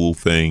a fool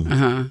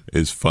thing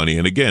is funny.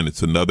 And again,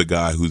 it's another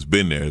guy who's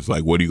been there. It's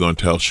like, what are you going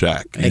to tell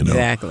Shaq?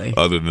 Exactly.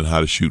 Other than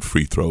how to shoot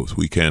free throws.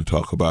 We can't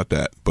talk about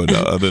that. But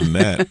other than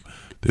that,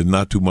 there's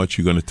not too much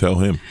you're going to tell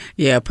him.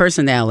 Yeah,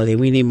 personality.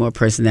 We need more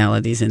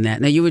personalities in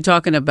that. Now, you were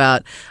talking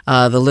about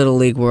the Little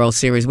League World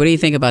Series. What do you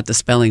think about the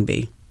spelling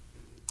bee?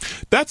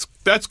 That's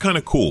kind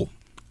of cool.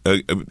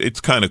 It's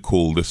kind of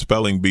cool, the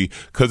spelling bee,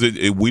 because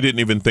we didn't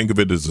even think of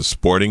it as a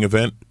sporting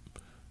event,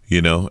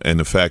 and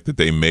the fact that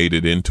they made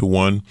it into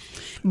one.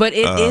 But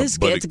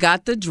it's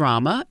got the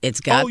drama. It's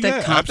got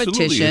the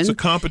competition. Absolutely. It's a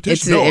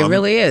competition. It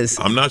really is.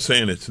 I'm not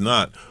saying it's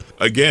not.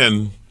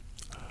 Again,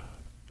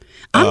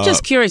 I'm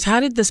just curious, how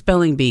did the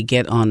spelling bee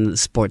get on the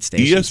sports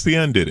stations?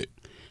 ESPN did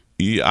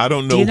it. I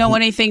don't know. Do you know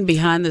anything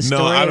behind the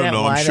story? No, I don't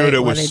know. I'm sure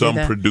there was some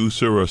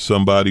producer or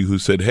somebody who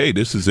said, hey,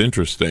 this is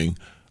interesting.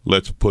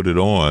 Let's put it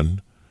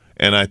on.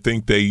 And I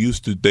think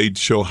they'd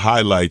show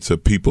highlights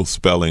of people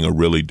spelling a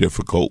really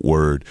difficult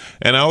word.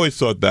 And I always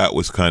thought that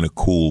was kind of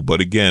cool.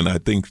 But again, I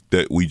think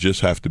that we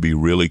just have to be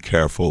really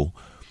careful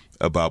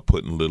about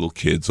putting little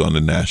kids on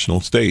the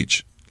national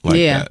stage.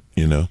 That,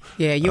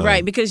 Yeah, you're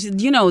right. Because,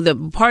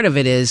 the part of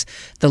it is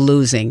the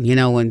losing.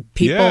 When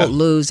people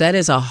lose, that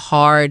is a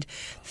hard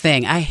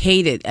thing. I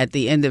hate it at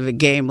the end of a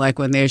game, like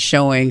when they're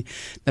showing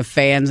the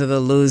fans of the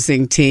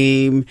losing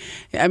team.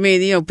 I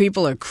mean,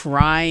 people are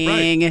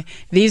crying. Right.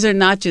 This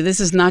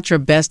is not your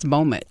best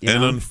moment.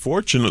 And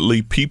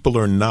unfortunately, people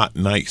are not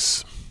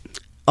nice.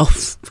 Oh,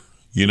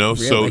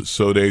 really?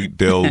 so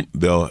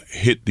they'll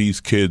hit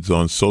these kids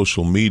on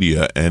social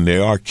media, and they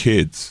are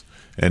kids.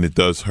 And it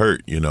does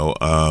hurt,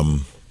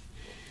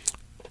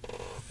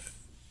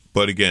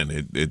 But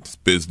again, it's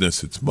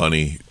business, it's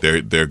money.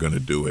 They're going to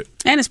do it,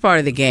 and it's part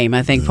of the game.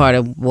 I think part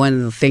of one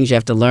of the things you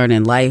have to learn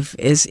in life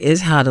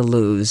is how to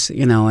lose,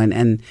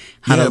 and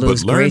how to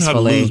lose gracefully. But learn how to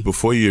lose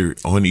before you're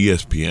on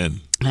ESPN.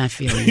 I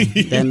feel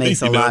you. That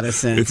makes a lot of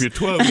sense. If you're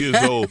 12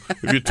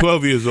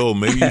 years old,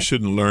 maybe you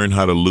shouldn't learn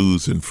how to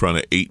lose in front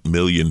of 8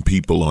 million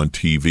people on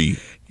TV.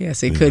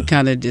 Yes, it could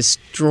kind of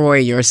destroy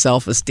your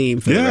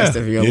self-esteem for the rest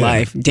of your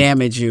life,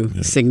 damage you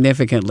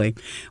significantly.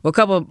 Well, a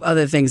couple of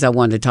other things I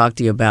wanted to talk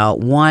to you about.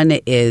 One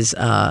is,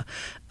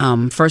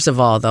 first of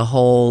all, the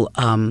whole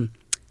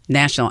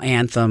national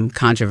anthem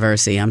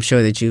controversy. I'm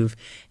sure that you've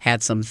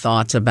had some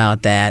thoughts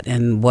about that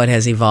and what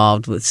has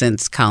evolved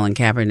since Colin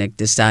Kaepernick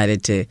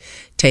decided to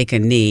take a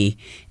knee.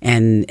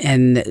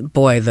 And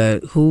boy,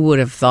 who would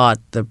have thought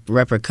the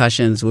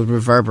repercussions would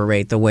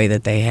reverberate the way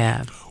that they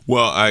have?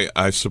 Well,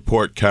 I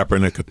support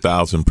Kaepernick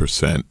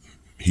 1,000%.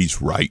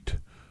 He's right.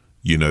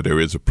 There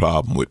is a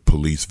problem with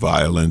police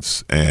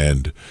violence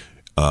and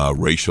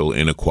racial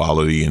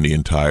inequality in the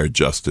entire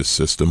justice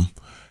system.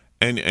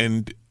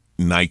 And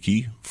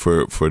Nike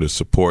for the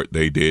support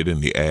they did,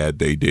 and the ad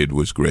they did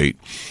was great.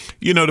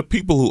 The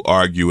people who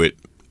argue it,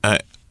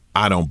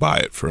 I don't buy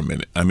it for a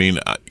minute. I mean,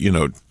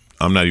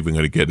 I'm not even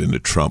going to get into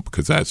Trump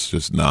because that's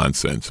just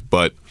nonsense.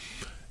 But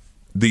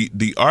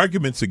the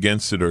arguments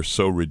against it are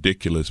so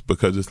ridiculous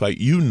because it's like,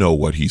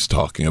 what he's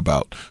talking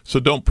about. So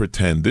don't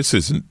pretend this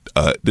isn't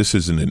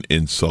an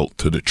insult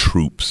to the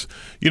troops.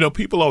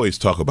 People always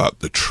talk about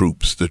the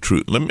troops.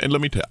 Let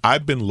me tell you,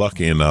 I've been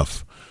lucky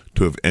enough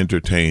to have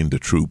entertained the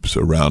troops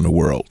around the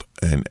world.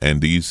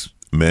 And these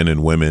men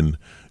and women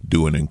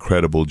do an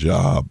incredible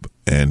job,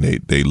 and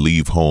they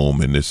leave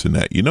home and this and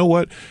that. You know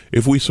what?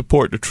 If we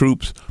support the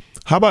troops,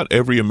 how about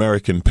every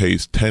American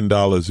pays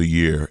 $10 a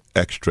year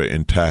extra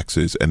in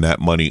taxes, and that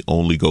money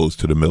only goes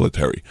to the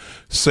military?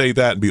 Say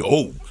that and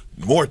be,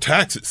 more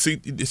taxes. See,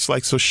 it's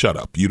like, so shut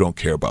up. You don't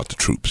care about the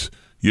troops.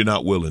 You're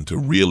not willing to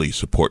really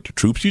support the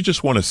troops. You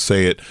just want to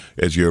say it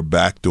as your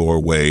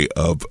backdoor way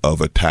of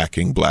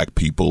attacking black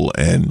people.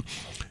 And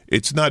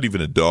it's not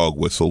even a dog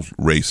whistle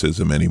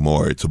racism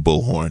anymore. It's a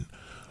bullhorn.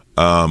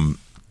 I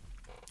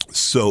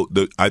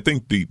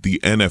think the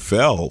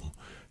NFL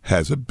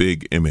has a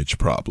big image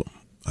problem.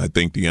 I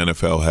think the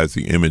NFL has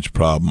the image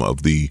problem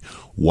of the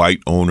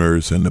white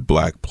owners and the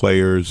black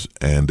players,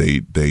 and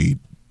the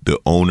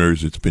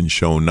owners, it's been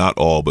shown, not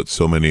all, but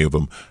so many of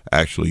them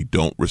actually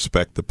don't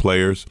respect the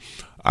players.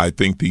 I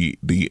think the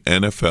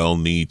NFL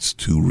needs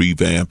to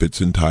revamp its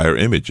entire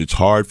image. It's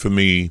hard for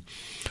me.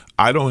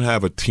 I don't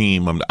have a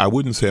team. I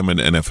wouldn't say I'm an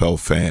NFL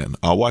fan.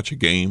 I'll watch a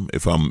game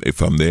if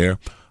I'm there.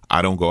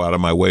 I don't go out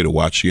of my way to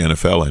watch the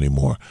NFL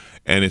anymore.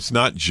 And it's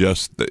not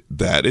just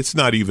that. It's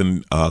not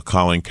even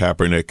Colin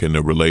Kaepernick and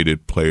the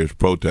related players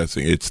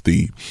protesting. It's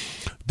the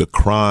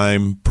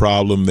crime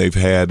problem they've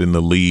had in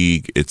the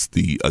league. It's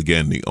the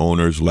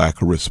owners'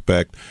 lack of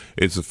respect.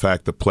 It's the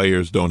fact the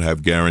players don't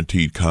have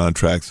guaranteed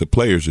contracts. The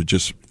players are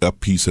just a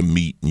piece of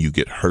meat, and you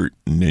get hurt,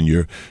 and then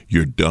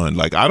you're done.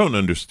 Like, I don't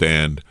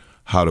understand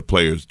how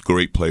the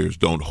great players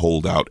don't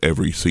hold out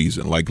every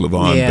season, like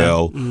Le'Veon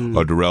Bell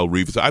or Darrelle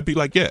Reeves. I'd be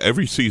like,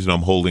 every season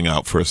I'm holding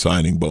out for a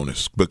signing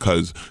bonus,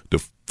 because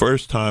the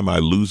first time I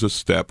lose a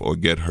step or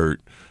get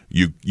hurt,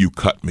 you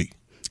cut me.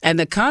 And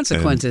the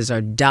consequences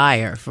are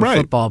dire for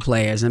football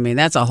players. I mean,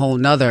 that's a whole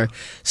nother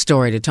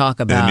story to talk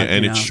about.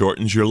 And it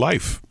shortens your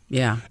life.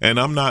 Yeah. And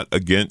I'm not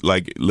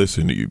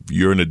listen,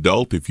 you're an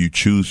adult. If you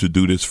choose to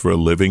do this for a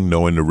living,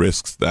 knowing the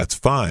risks, that's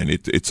fine.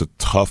 It's a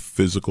tough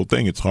physical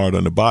thing. It's hard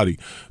on the body.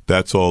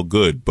 That's all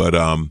good. But,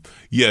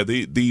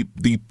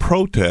 the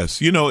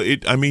protests, you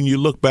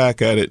look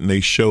back at it and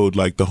they showed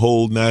like the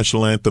whole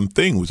national anthem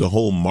thing was a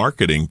whole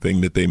marketing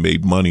thing that they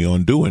made money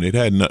on doing. It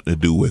had nothing to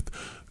do with,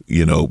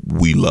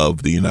 we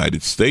love the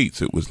United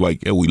States. It was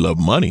like, we love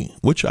money,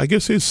 which I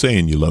guess is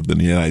saying you love the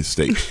United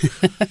States.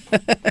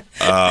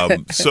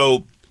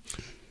 So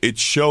it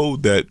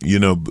showed that,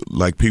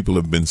 like people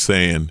have been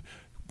saying,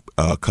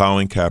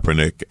 Colin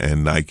Kaepernick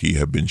and Nike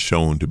have been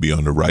shown to be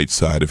on the right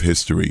side of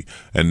history.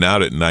 And now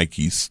that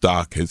Nike's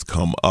stock has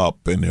come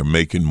up and they're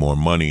making more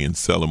money and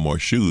selling more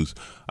shoes,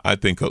 I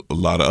think a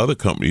lot of other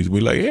companies will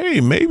be like, hey,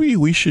 maybe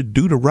we should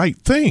do the right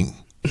thing.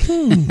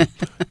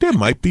 There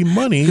might be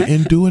money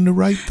in doing the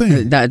right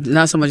thing.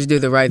 Not so much do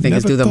the right thing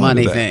as do the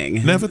money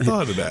thing. Never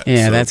thought of that.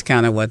 Yeah, that's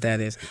kind of what that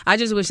is. I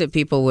just wish that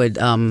people would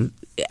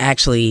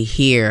actually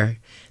hear.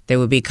 There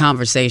would be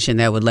conversation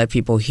that would let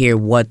people hear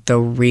what the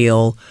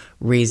real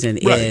reason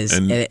is,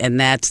 and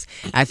that's.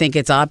 I think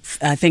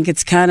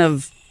it's kind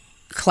of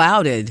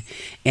clouded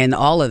in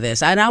all of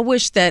this, and I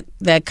wish that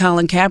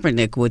Colin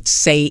Kaepernick would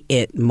say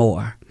it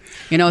more.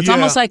 It's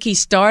almost like he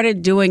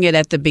started doing it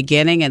at the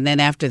beginning, and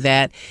then after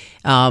that,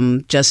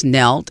 just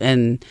knelt.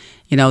 And,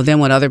 then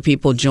when other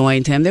people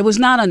joined him, there was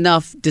not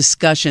enough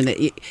discussion.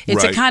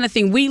 It's the kind of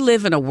thing. We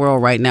live in a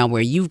world right now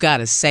where you've got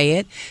to say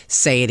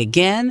it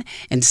again,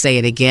 and say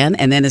it again.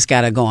 And then it's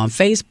got to go on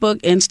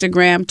Facebook,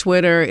 Instagram,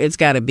 Twitter. It's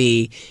got to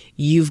be,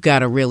 you've got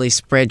to really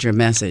spread your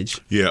message.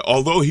 Yeah,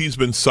 although he's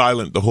been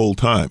silent the whole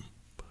time.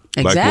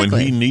 Exactly. Like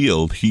when he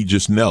kneeled, he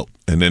just knelt.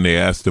 And then they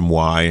asked him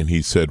why, and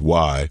he said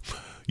why.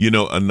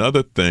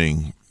 Another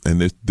thing, and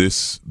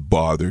this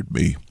bothered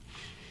me,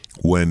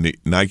 when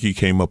Nike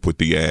came up with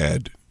the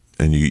ad,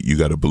 and you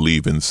got to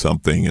believe in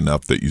something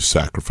enough that you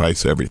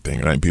sacrifice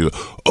everything, right? People,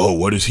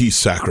 what does he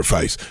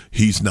sacrifice?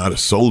 He's not a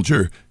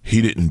soldier.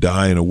 He didn't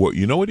die in a war.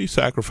 You know what he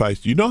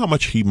sacrificed? You know how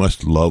much he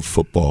must love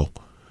football?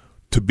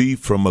 To be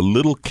from a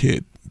little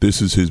kid, this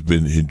has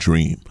been his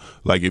dream.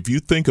 Like, if you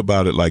think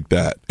about it like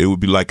that, it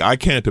would be like, I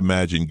can't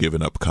imagine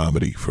giving up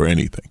comedy for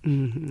anything.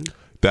 Mm-hmm.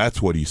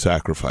 That's what he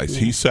sacrificed.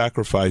 Yeah. He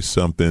sacrificed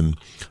something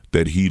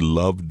that he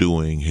loved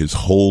doing his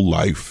whole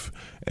life,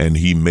 and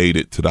he made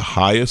it to the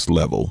highest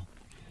level,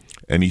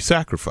 and he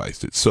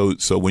sacrificed it. So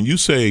when you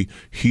say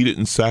he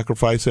didn't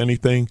sacrifice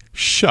anything,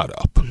 shut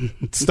up.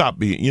 Stop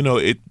being,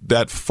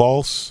 that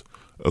false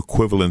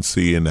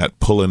equivalency and that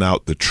pulling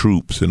out the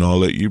troops and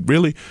all that. You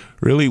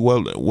really,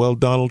 well,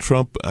 Donald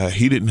Trump,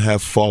 he didn't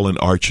have fallen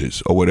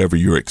arches or whatever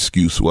your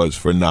excuse was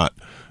for not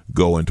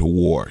going to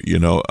war,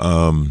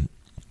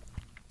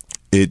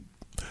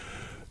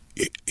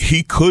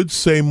 He could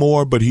say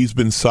more, but he's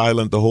been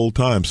silent the whole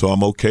time, so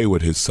I'm okay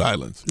with his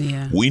silence.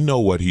 Yeah. We know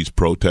what he's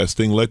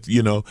protesting.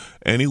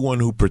 Anyone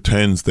who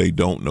pretends they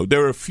don't know.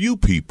 There are a few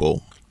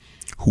people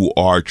who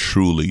are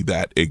truly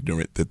that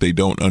ignorant that they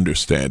don't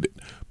understand it,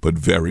 but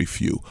very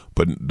few.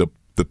 But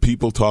the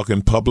people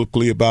talking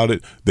publicly about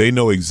it, they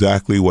know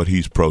exactly what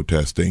he's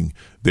protesting.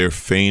 They're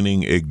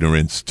feigning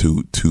ignorance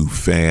to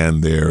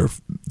fan their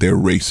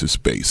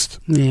racist base.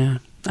 Yeah.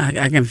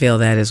 I can feel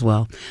that as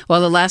well. Well,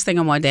 the last thing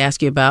I wanted to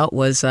ask you about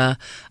was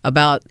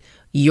about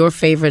your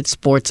favorite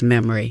sports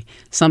memory,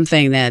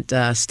 something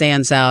that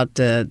stands out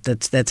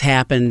that's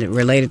happened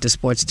related to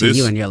sports to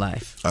you in your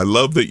life. I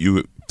love that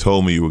you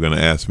told me you were going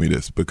to ask me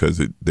this,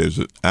 because there's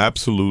an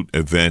absolute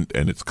event,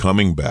 and it's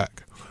coming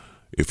back.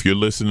 If you're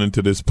listening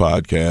to this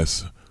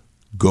podcast,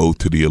 go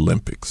to the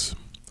Olympics.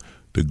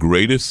 The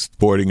greatest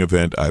sporting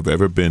event I've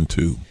ever been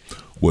to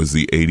was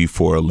the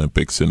 '84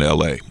 Olympics in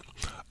L.A.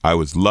 I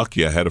was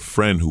lucky. I had a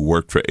friend who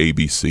worked for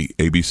ABC.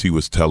 ABC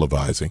was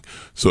televising.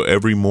 So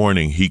every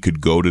morning he could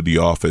go to the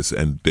office,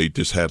 and they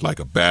just had like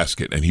a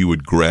basket, and he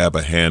would grab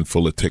a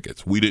handful of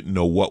tickets. We didn't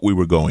know what we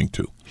were going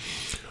to.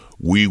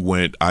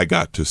 I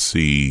got to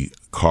see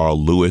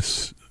Carl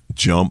Lewis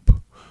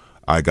jump.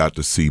 I got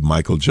to see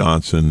Michael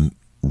Johnson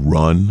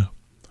run.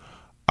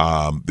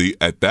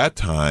 At that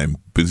time,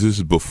 because this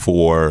is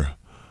before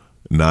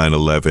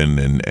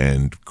 9/11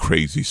 and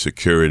crazy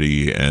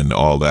security and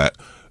all that,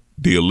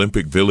 the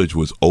Olympic Village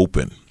was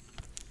open.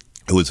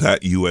 It was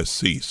at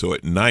USC. So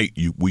at night,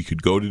 we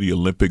could go to the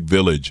Olympic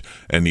Village,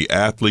 and the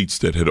athletes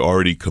that had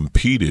already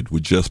competed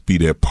would just be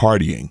there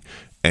partying.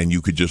 And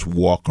you could just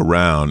walk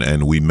around,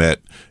 and we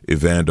met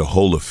Evander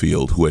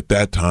Holyfield, who at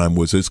that time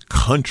was as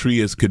country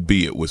as could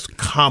be. It was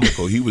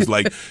comical. He was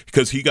like,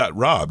 because he got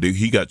robbed.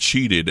 He got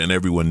cheated, and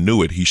everyone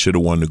knew it. He should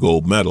have won the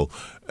gold medal.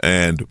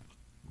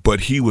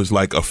 But he was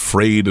like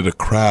afraid of the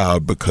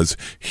crowd because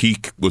he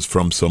was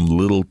from some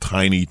little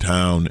tiny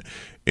town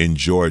in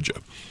Georgia.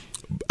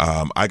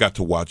 I got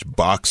to watch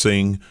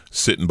boxing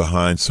sitting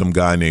behind some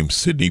guy named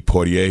Sidney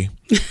Poitier.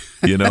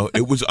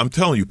 I'm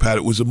telling you, Pat,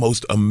 it was the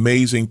most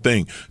amazing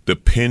thing. The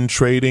pin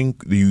trading,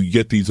 you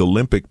get these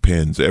Olympic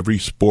pins. Every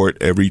sport,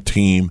 every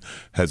team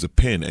has a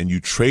pin, and you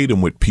trade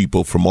them with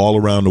people from all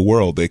around the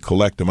world. They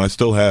collect them. I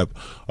still have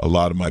a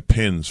lot of my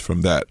pins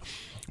from that.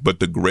 But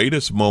the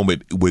greatest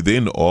moment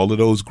within all of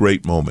those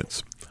great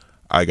moments,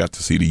 I got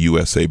to see the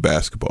USA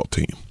basketball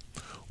team,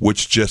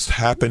 which just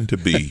happened to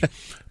be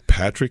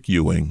Patrick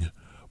Ewing,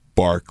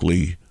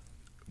 Barkley,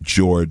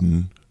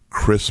 Jordan,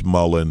 Chris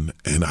Mullin,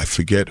 and I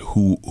forget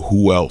who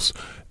else.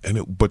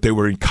 But they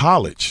were in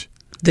college.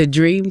 The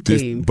Dream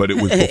Team. But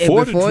it was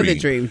before the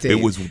Dream Team.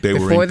 They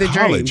were in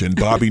college, and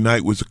Bobby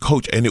Knight was a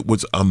coach, and it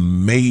was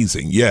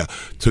amazing. Yeah,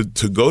 to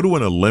go to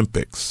an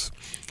Olympics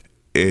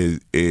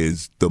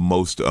is the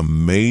most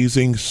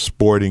amazing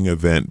sporting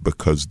event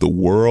because the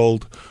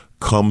world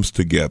comes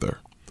together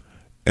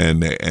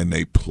and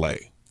they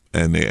play.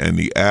 And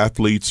the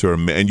athletes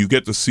and you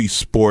get to see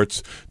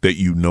sports that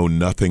you know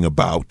nothing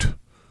about,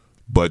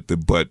 but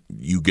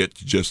you get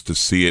just to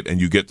see it, and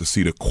you get to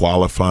see the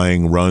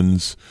qualifying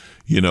runs.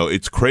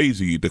 It's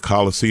crazy. The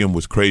Coliseum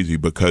was crazy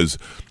because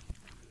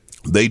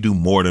they do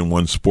more than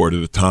one sport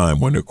at a time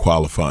when they're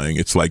qualifying.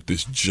 It's like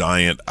this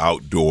giant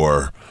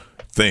outdoor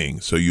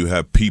thing. So you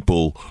have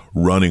people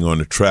running on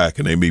the track,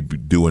 and they may be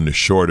doing the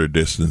shorter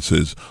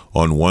distances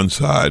on one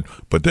side,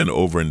 but then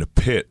over in the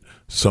pit,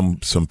 some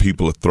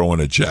people are throwing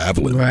a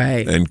javelin,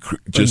 right? And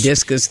just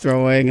discus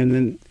throwing, and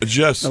then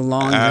just the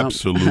long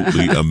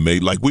absolutely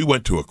amazing. Like, we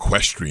went to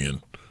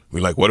equestrian. We're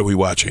like, what are we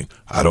watching?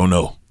 I don't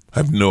know. I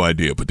have no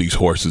idea. But these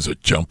horses are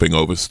jumping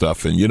over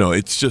stuff, and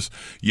it's just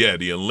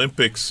the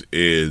Olympics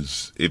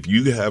is, if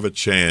you have a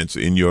chance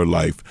in your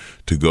life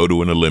to go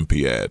to an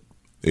Olympiad,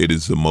 it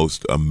is the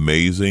most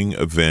amazing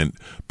event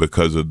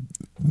because of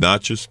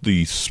not just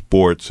the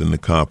sports and the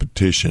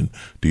competition,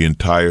 the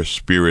entire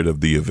spirit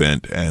of the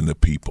event and the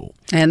people.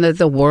 And that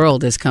the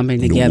world is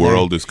coming together. The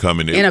world is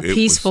coming in a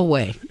peaceful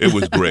way. It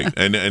was great.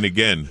 And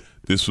again,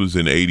 this was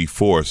in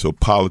 '84, so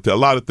a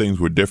lot of things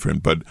were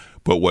different. But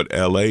what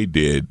LA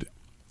did,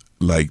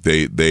 like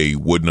they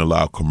wouldn't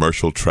allow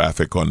commercial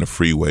traffic on the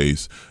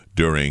freeways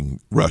during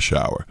rush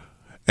hour.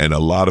 And a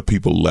lot of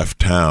people left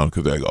town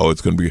because they're like,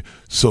 it's going to be.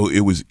 So it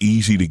was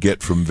easy to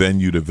get from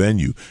venue to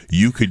venue.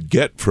 You could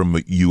get from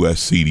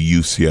USC to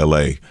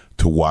UCLA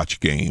to watch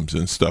games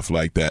and stuff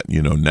like that.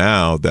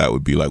 Now that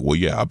would be like,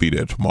 I'll be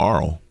there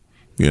tomorrow.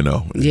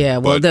 Yeah.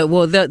 Well,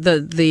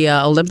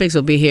 the Olympics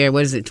will be here.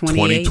 What is it?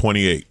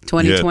 2028.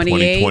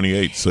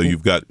 2028. So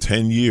you've got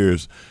 10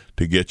 years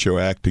to get your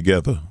act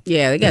together.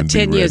 Yeah, they got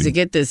 10 years to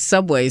get this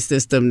subway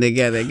system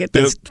together, get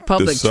this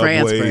public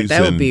transport.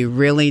 That would be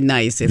really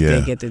nice if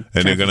they get the.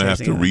 And they're going to have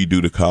to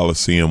redo the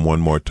Coliseum one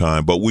more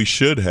time. But we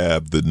should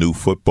have the new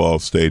football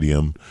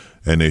stadium,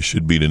 and there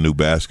should be the new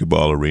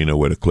basketball arena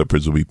where the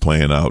Clippers will be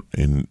playing out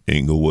in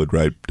Inglewood,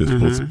 right? They're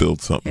supposed to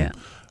build something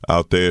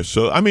out there.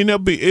 So,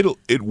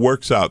 it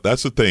works out.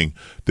 That's the thing.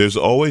 There's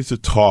always a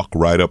talk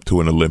right up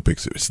to an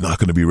Olympics. It's not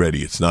going to be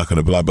ready. It's not going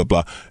to blah, blah,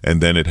 blah. And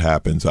then it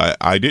happens.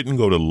 I didn't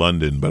go to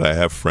London, but I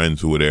have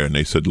friends who were there, and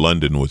they said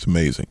London was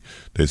amazing.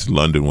 They said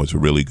London was a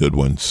really good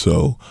one.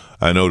 So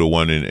I know the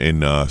one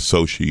in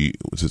Sochi,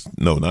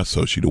 not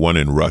Sochi, the one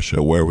in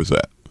Russia. Where was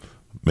that?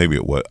 Maybe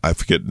it was. I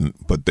forget.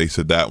 But they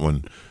said that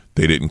one,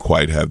 they didn't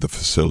quite have the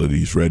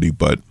facilities ready,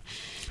 but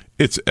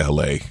it's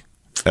L.A.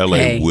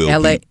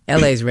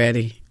 LA's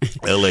ready.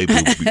 LA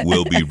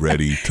will be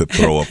ready to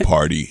throw a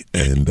party,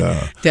 and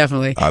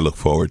definitely, I look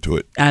forward to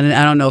it. I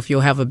don't know if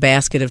you'll have a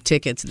basket of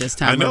tickets this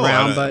time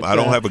around, but I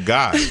don't have a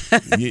guy.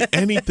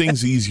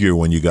 Anything's easier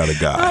when you got a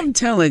guy. I'm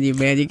telling you,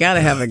 man, you got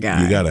to have a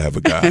guy. You got to have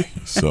a guy.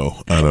 So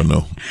I don't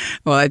know.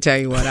 Well, I tell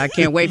you what, I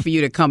can't wait for you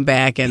to come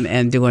back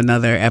and do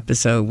another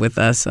episode with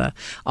us.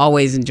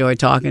 Always enjoy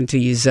talking to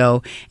you,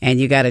 Zoe, and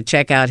you got to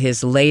check out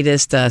his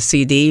latest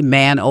CD,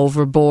 Man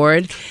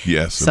Overboard.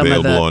 Yes,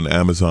 available on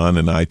Amazon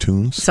and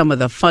iTunes. Some of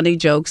the funny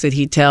jokes that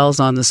he tells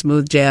on the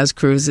Smooth Jazz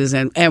Cruises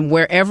and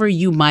wherever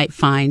you might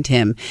find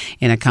him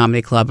in a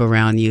comedy club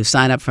around you.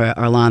 Sign up for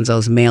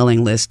Alonzo's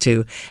mailing list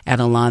too at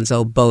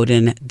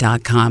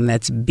alonzobodden.com.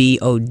 That's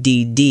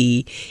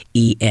BODDEN.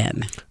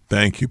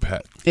 Thank you,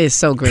 Pat. It's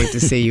so great to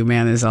see you,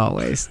 man, as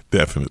always.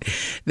 Definitely.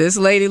 This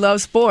lady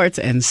loves sports,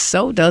 and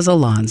so does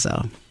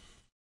Alonzo.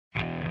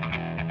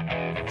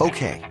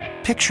 Okay,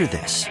 picture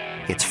this.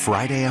 It's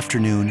Friday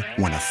afternoon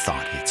when a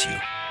thought hits you.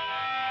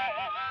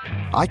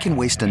 I can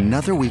waste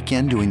another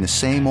weekend doing the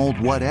same old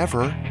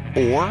whatever,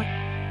 or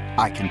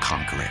I can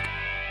conquer it.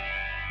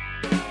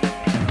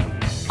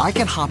 I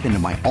can hop into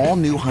my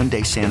all-new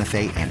Hyundai Santa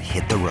Fe and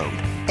hit the road.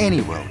 Any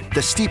road.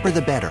 The steeper,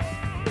 the better.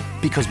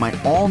 Because my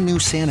all-new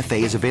Santa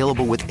Fe is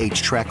available with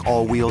H-Track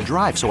all-wheel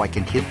drive, so I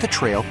can hit the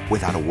trail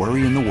without a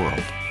worry in the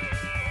world.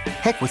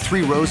 Heck, with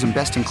 3 rows and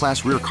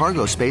best-in-class rear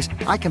cargo space,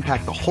 I can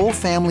pack the whole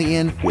family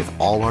in with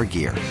all our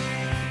gear.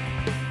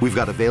 We've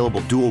got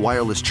available dual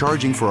wireless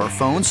charging for our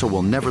phones, so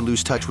we'll never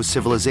lose touch with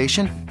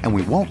civilization, and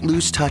we won't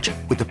lose touch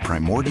with the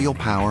primordial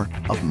power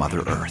of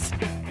Mother Earth.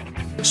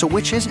 So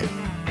which is it?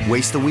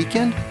 Waste the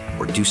weekend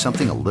or do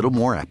something a little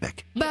more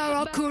epic?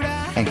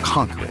 And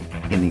conquer it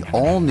in the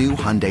all-new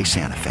Hyundai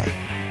Santa Fe.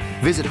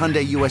 Visit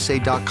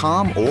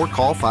HyundaiUSA.com or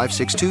call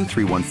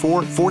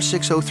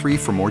 562-314-4603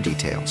 for more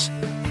details.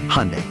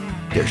 Hyundai,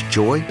 there's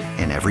joy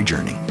in every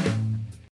journey.